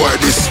 Boy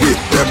this sweet,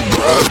 them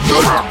blood.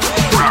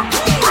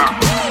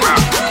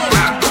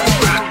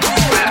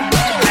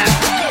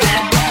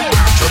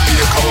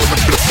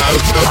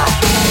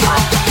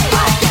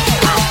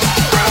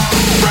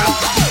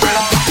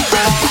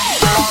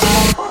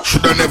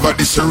 Shoulda never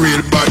this a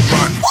real bad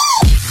man.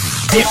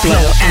 Diplo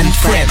and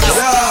Friends.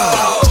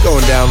 It's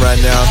going down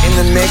right now. In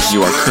the mix.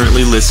 You are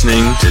currently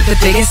listening to the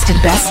biggest and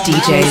best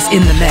DJs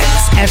in the mix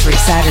every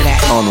Saturday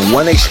on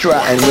One Extra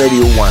and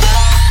Radio 1.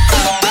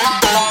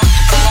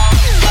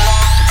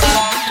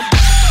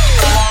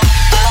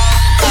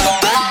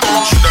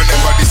 Shoulda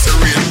never this a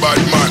real bad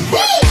man.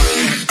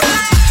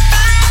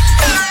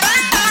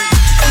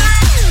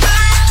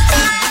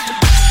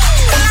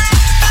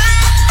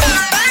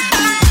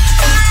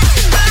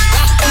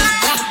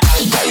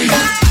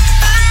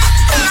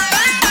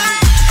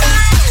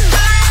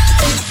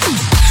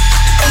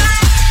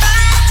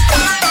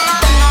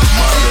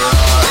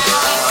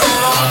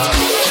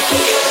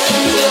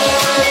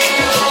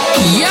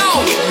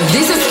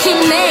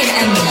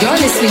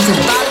 Listening to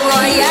Battle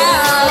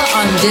Royale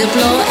on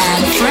Diplo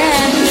and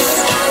Friends.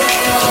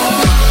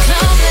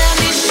 Come let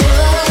me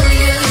show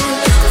you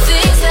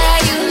things that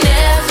you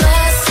never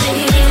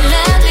seen.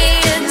 Let me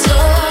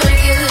adore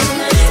you,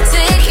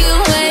 take you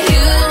where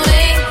you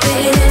ain't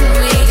been.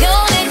 We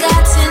only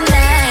got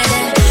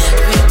tonight,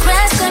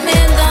 regrets come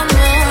in the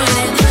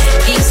morning.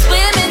 Keep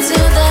swimming to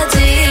the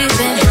deep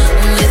end.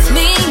 With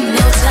me,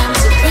 no time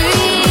to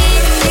breathe.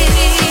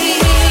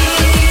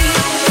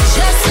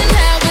 Just an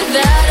hour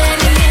without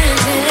any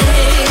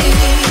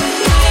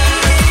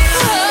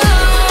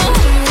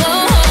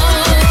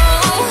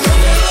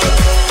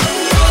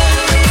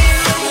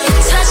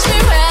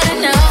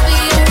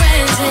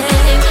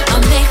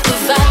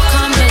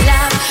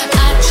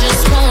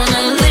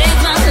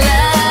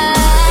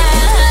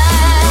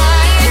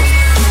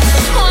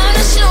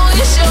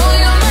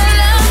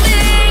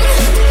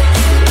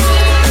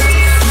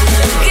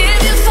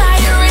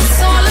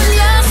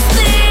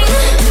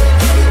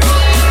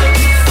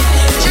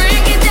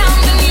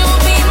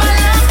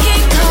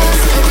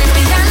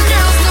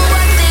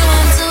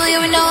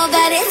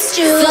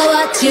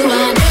you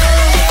want.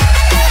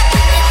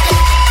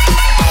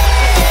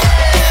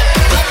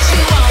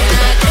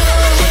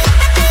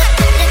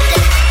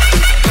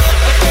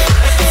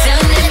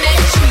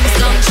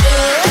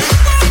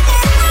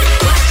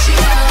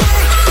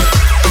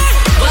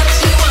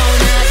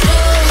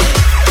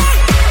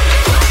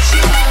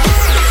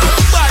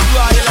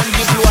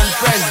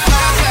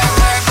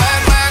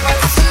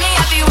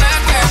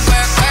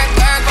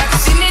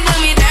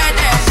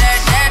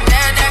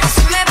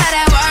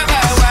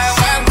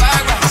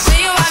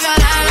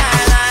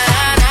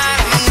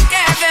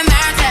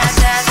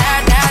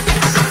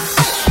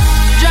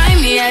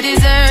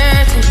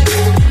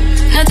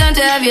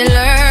 You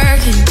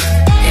lurking.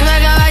 You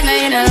make a like, now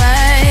you don't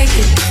like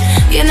it.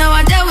 You know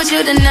I dealt with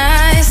you the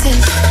nicest.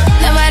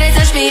 Nobody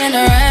touched me in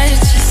the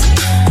righteous.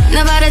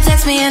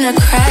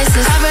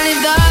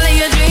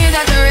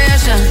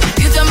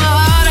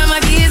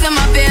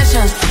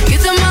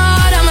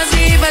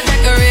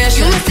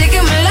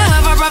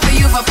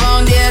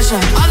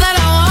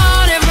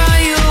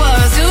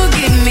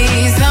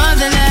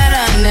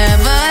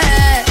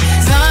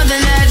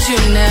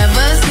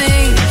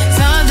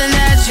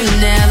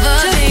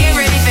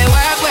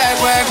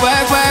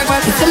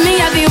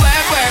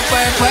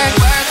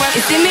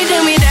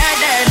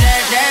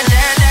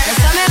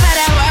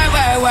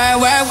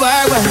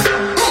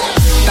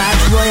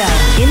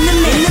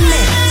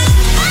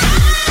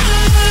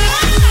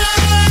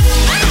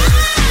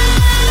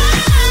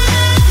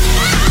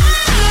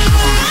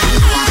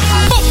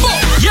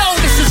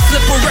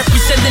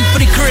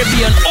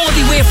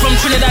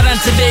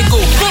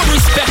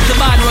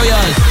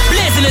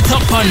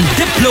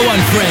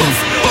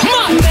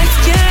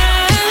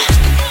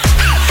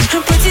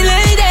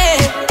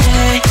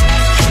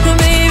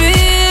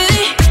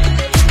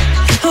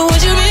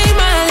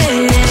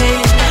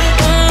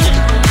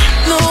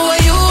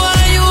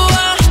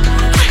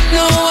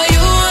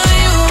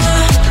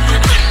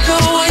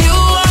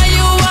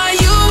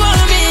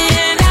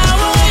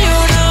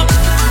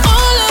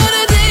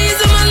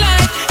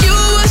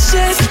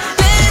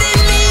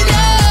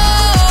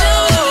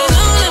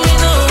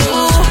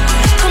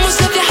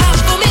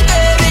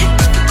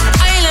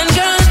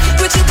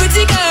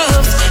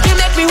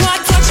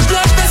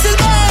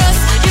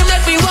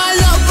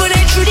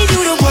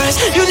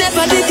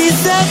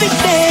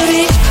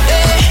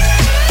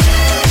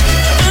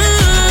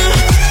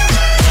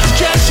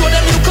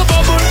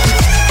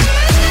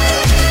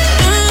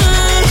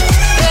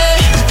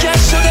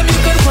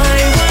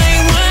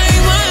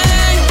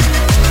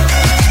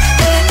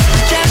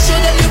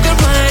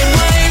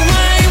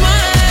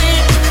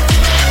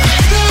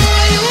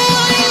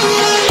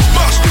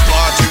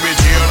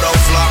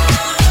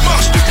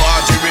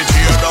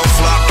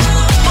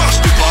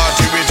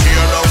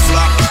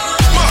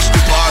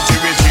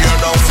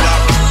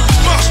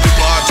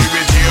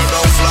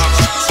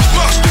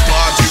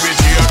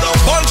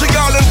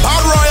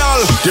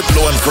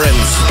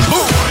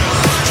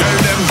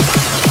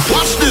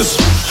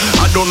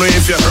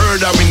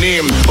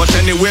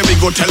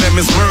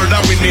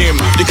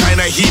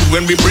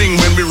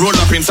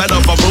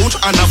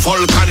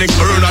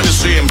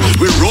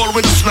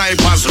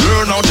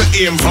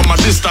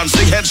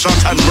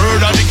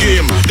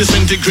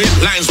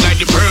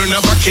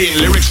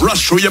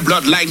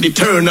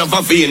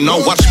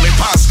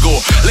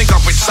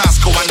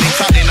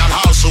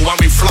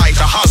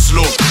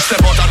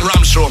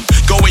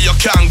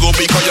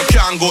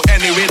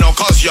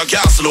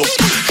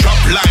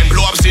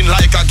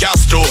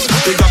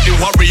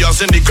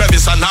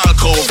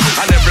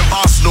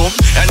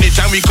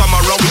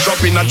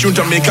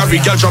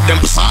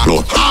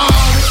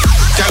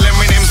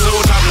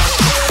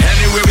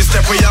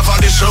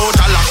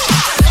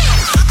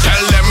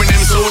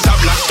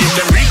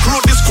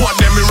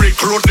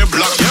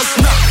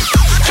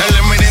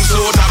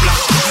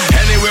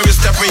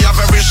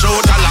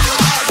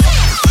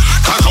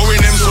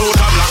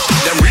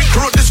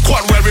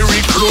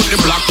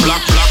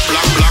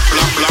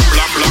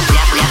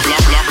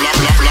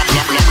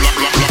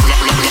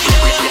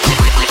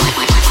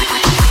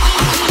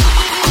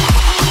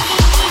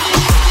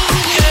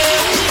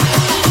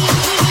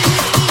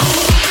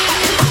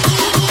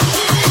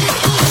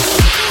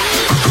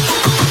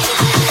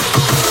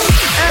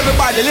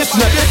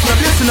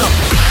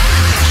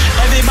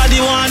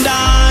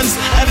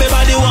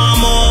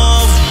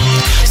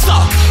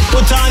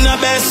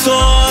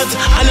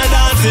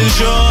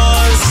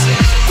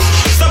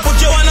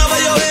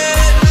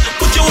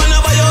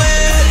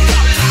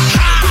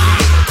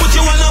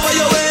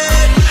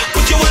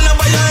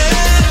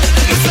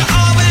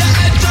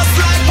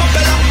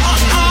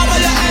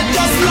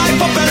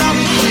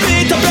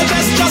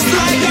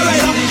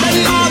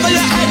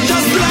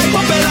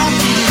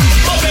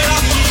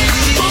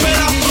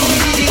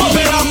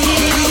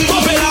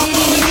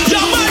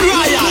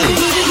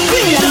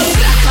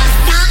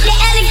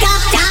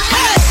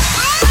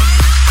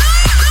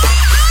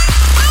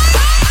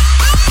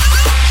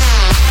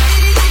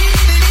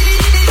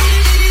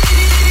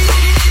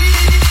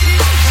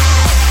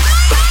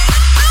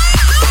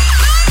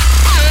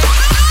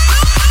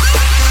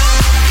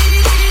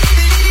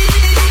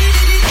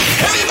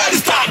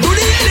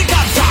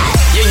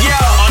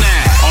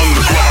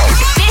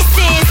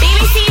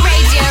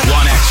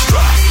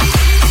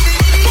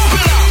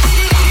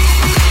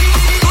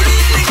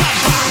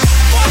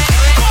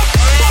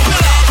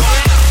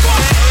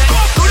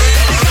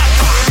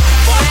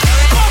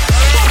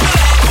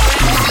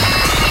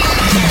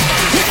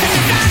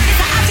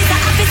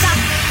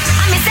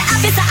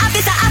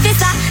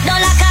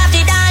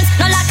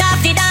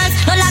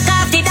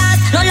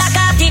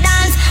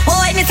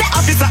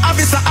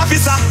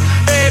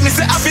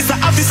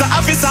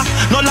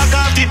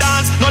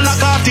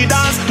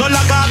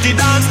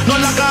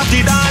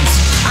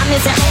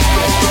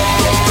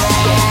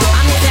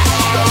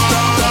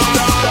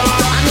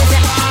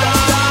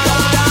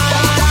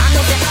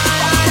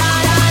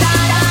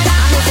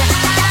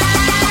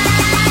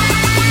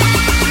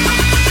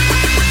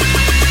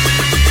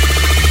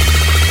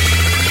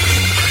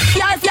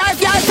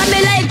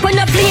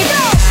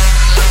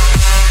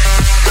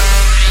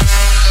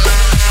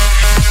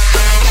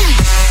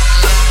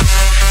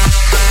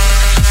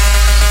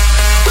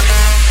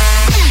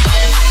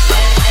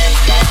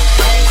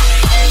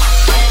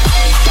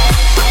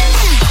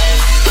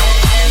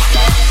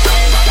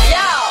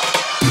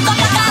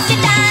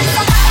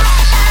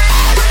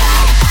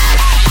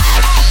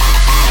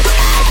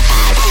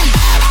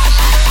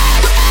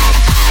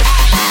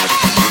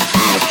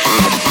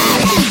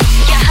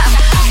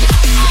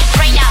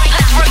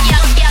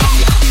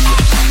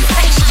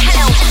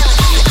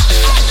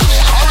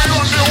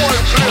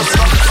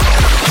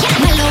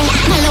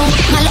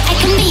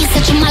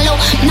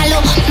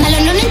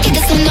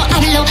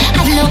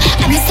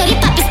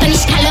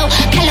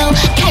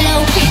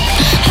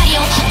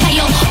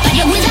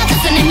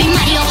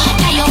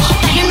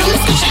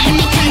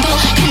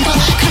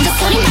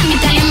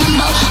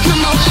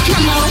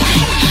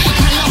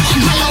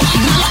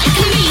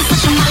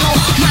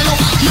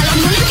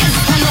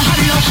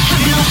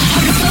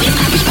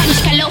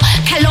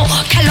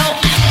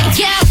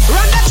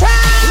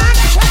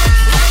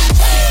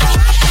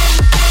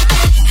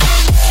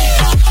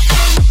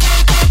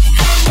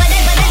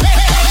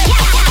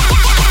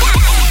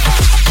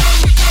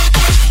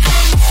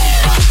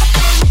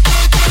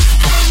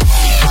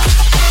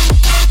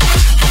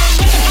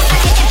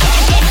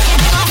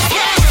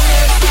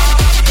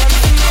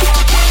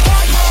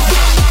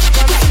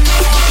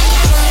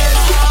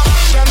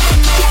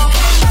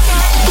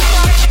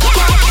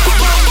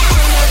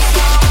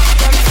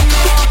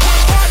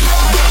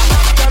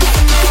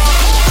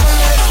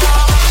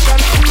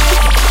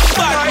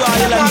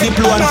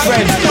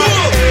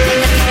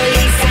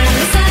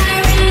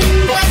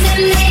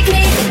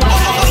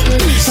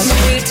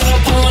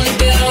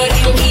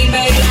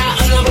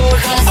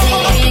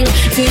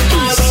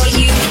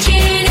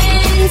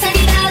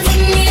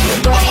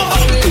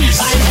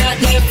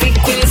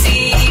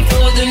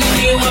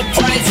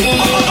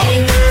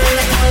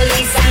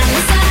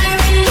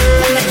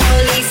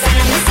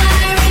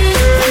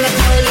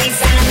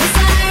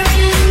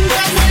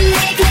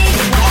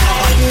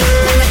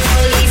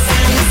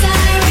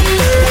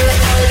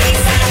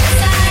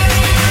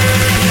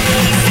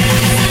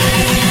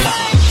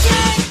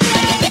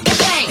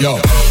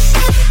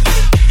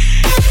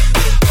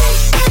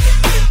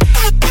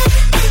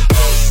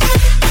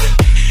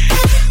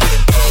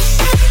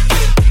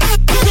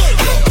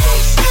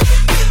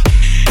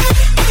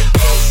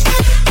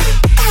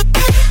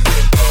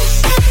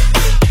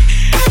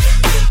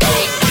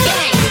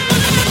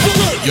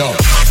 yo.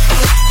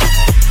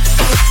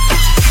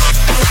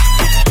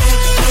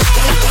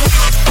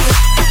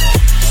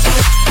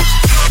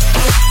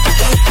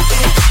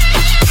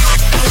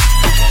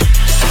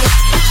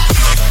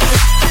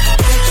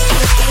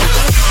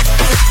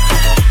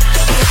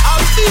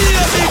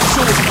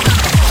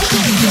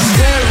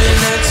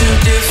 Staring at two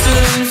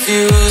different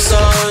views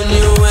on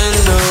your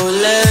window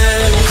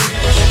ledge.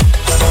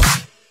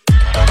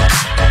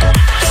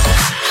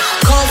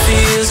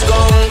 Coffee is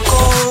gone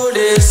cold,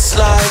 it's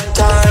like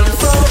time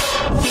for.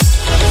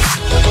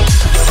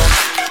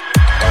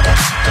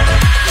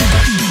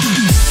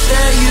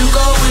 There you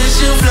go,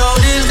 wishing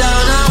floating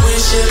down, I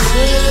wish it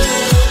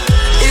would.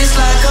 It's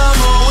like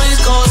I'm always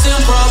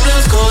causing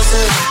problems,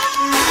 causing.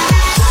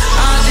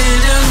 I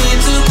didn't mean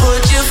to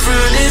put you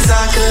through this, I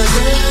could.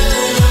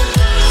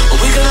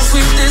 We're gonna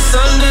sweep this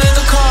under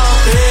the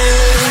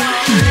carpet.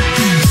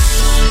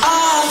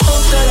 I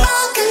hope that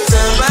I can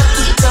turn back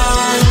the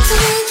time.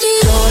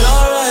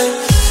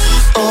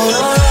 All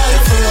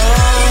alright for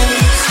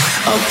us.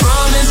 I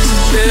promise to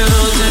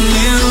build a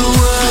new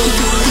world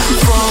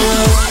for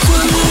us.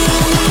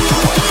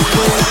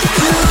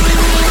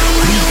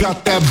 We got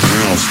that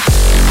bounce.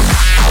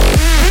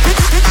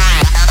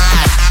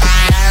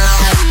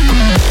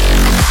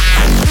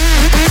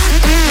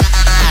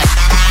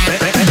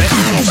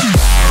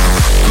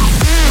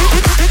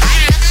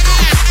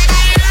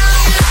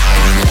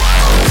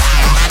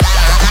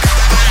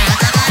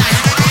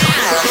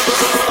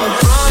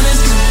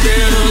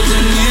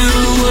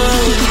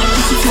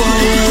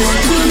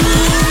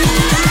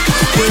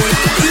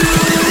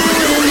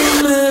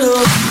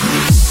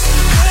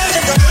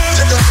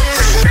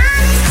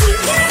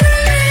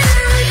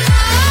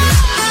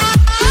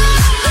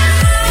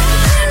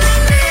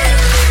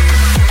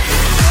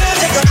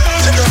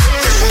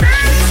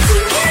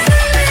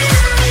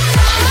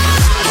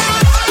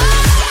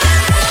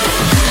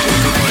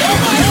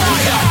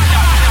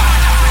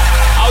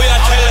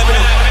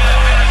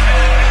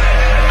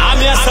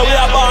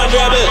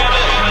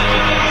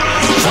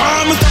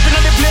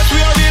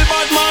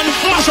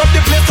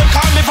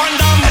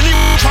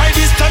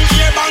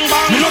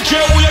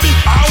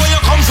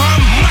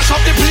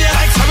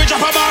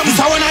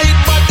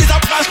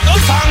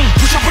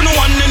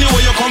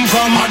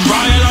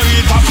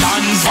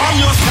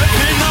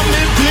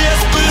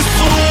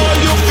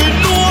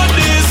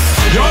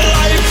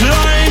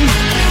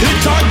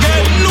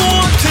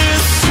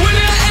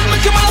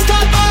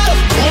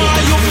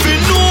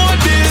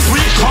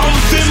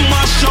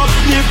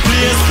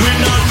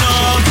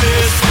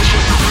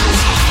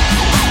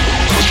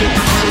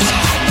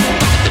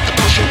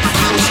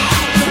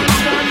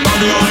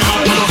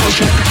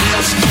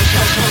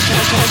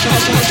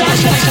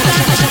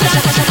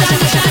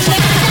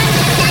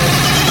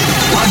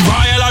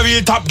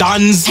 Top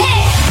dance.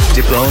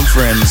 Diplo and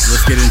Friends.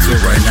 Let's get into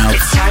it right now.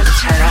 It's time to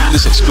turn up.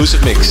 This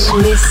exclusive mix.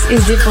 This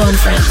is Diplo and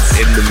Friends.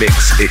 In the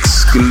mix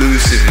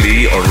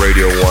exclusively on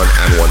Radio 1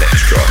 and 1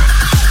 Extra.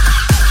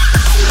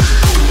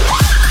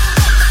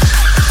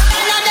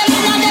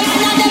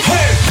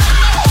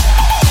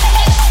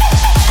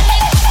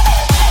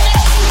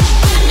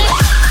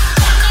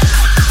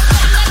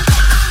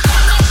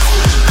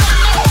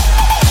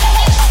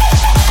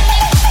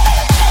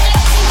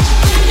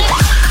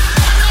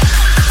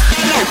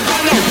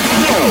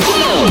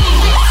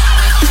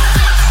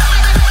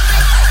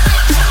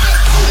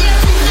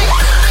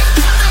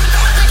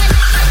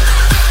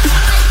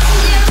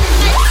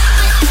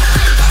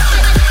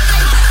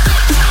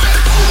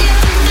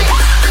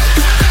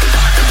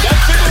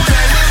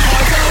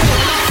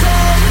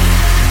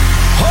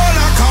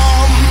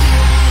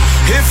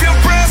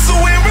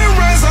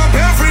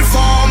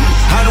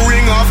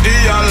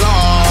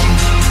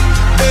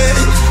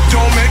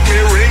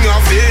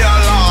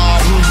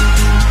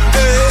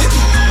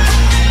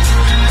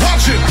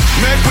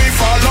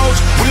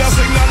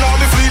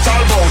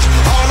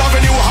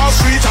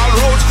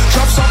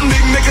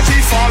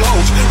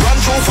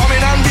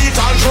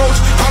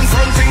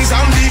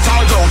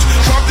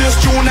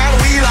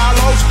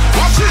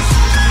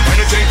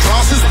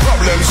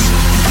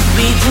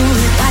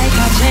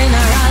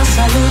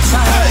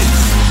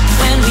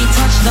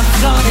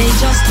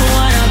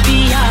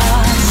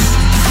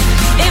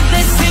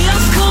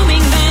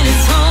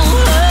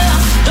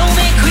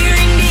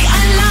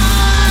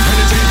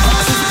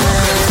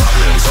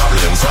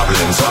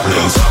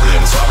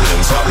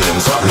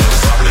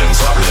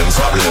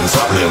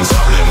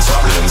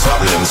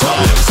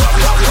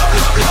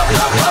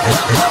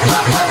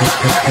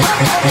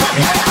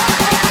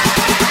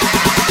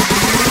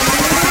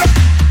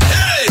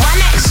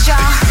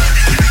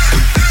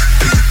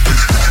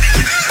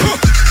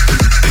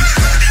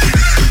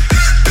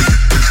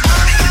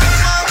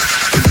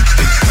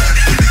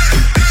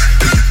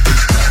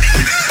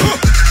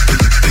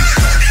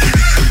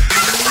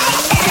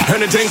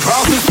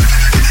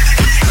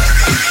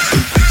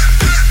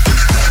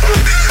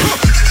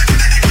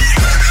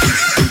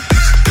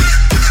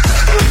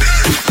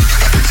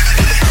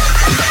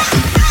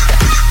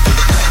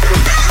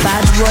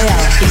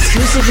 Royale,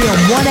 exclusively on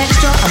 1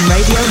 Extra and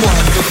Radio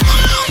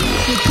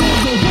 1.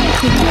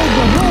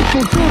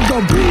 hustle to the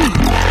beat.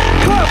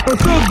 Clap it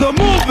to the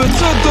move it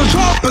to the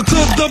drop it to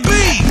the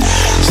beat.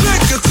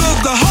 Shake it to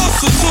the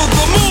hustle to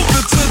the move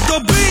it to the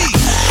beat.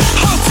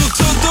 Hustle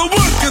to the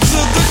work it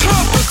to the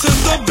clap it to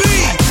the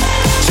beat.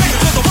 Shake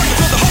it to the work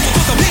it to the hustle to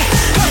the beat.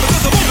 Clap it to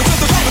the move it to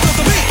the drop it to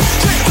the beat.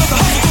 Shake it to the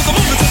hustle to the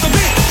move it to the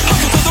beat.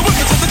 Hustle to the work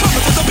it to the clap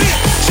it to the beat.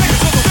 Shake it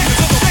to the make it to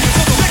the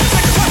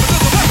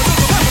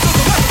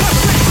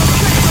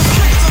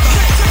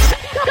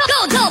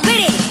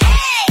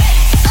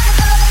make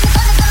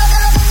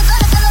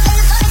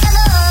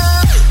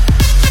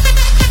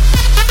it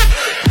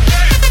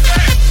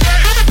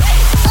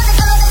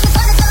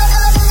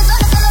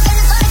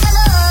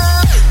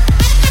to the make it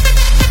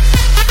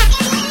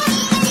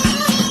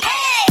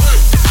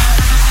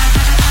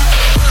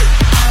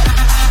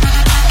shake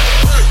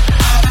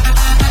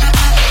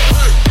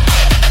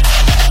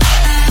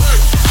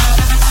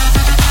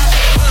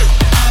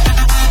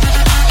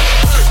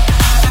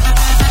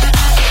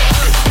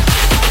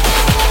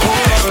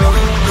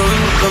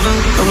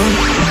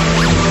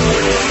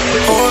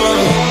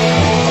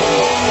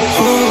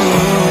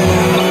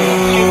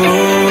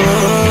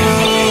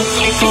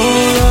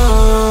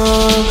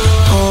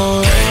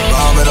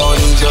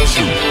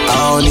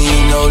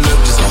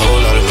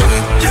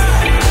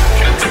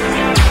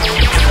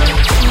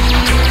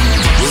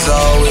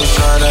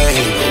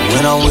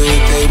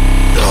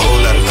clap it to the clap it to the clap it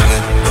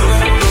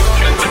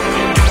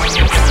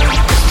to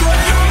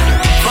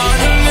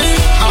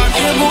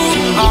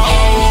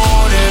the clap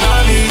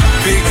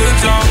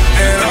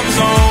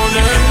it to the shake it to the shake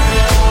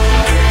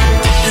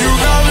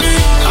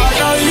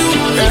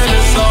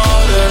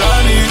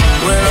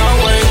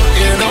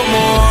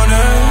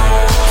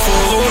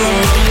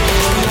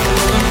it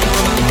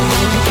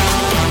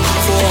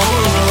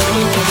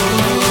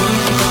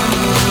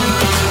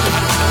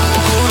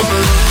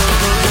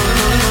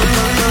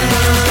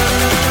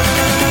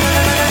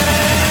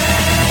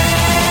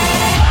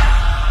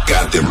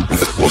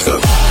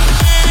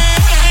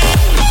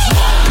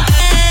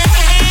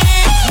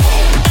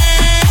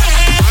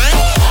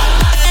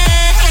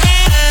to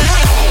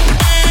the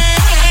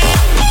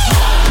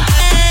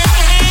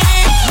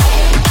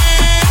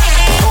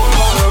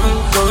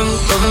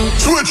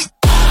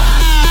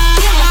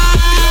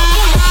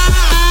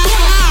shake it to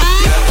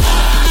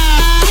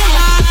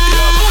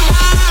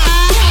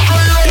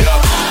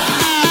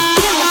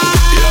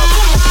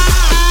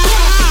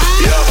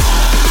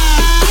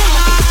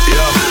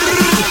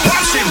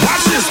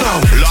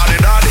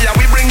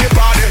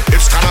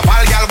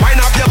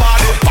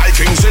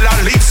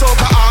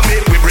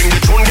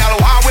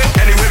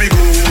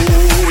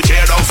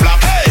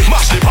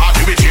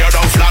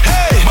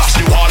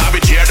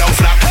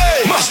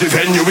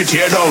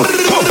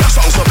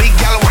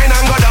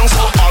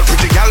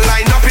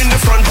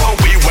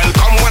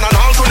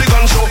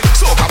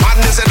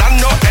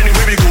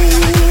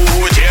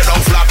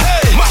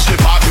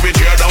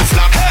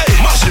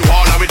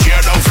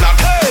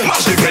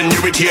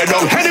Go,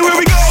 Biddy!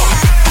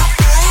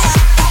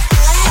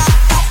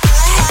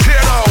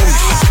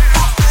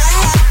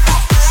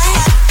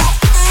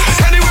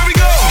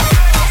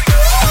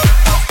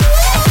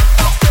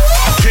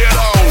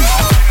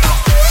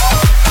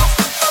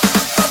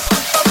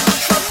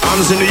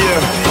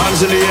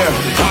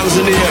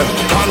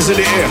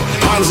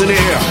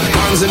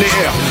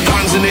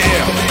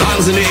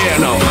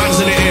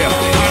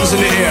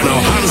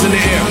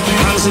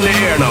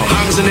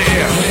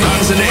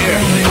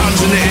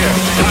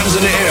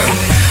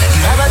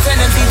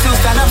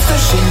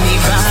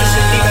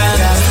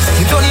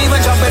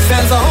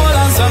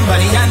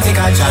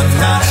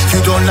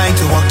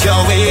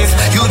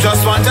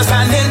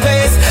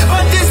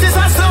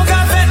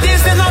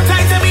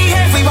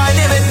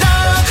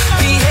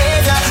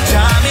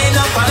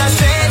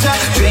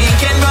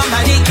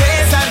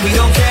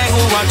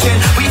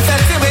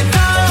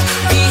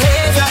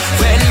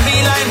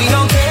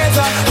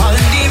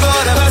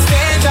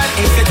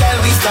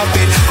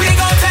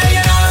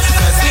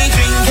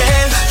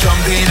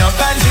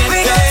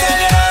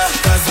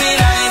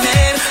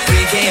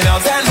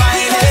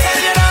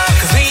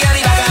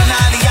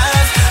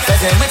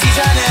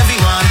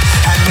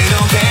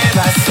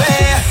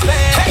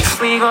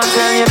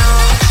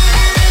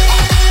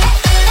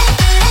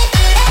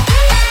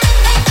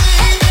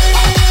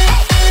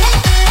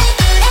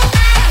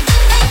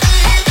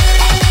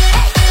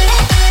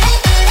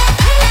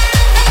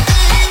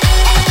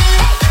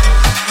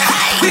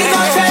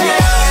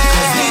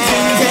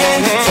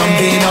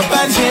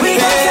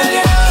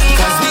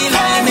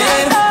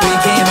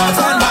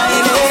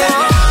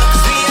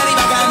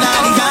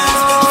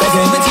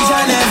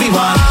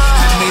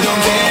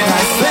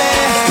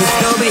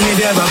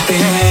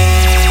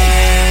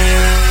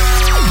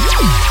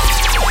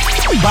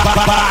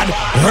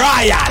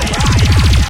 Royale.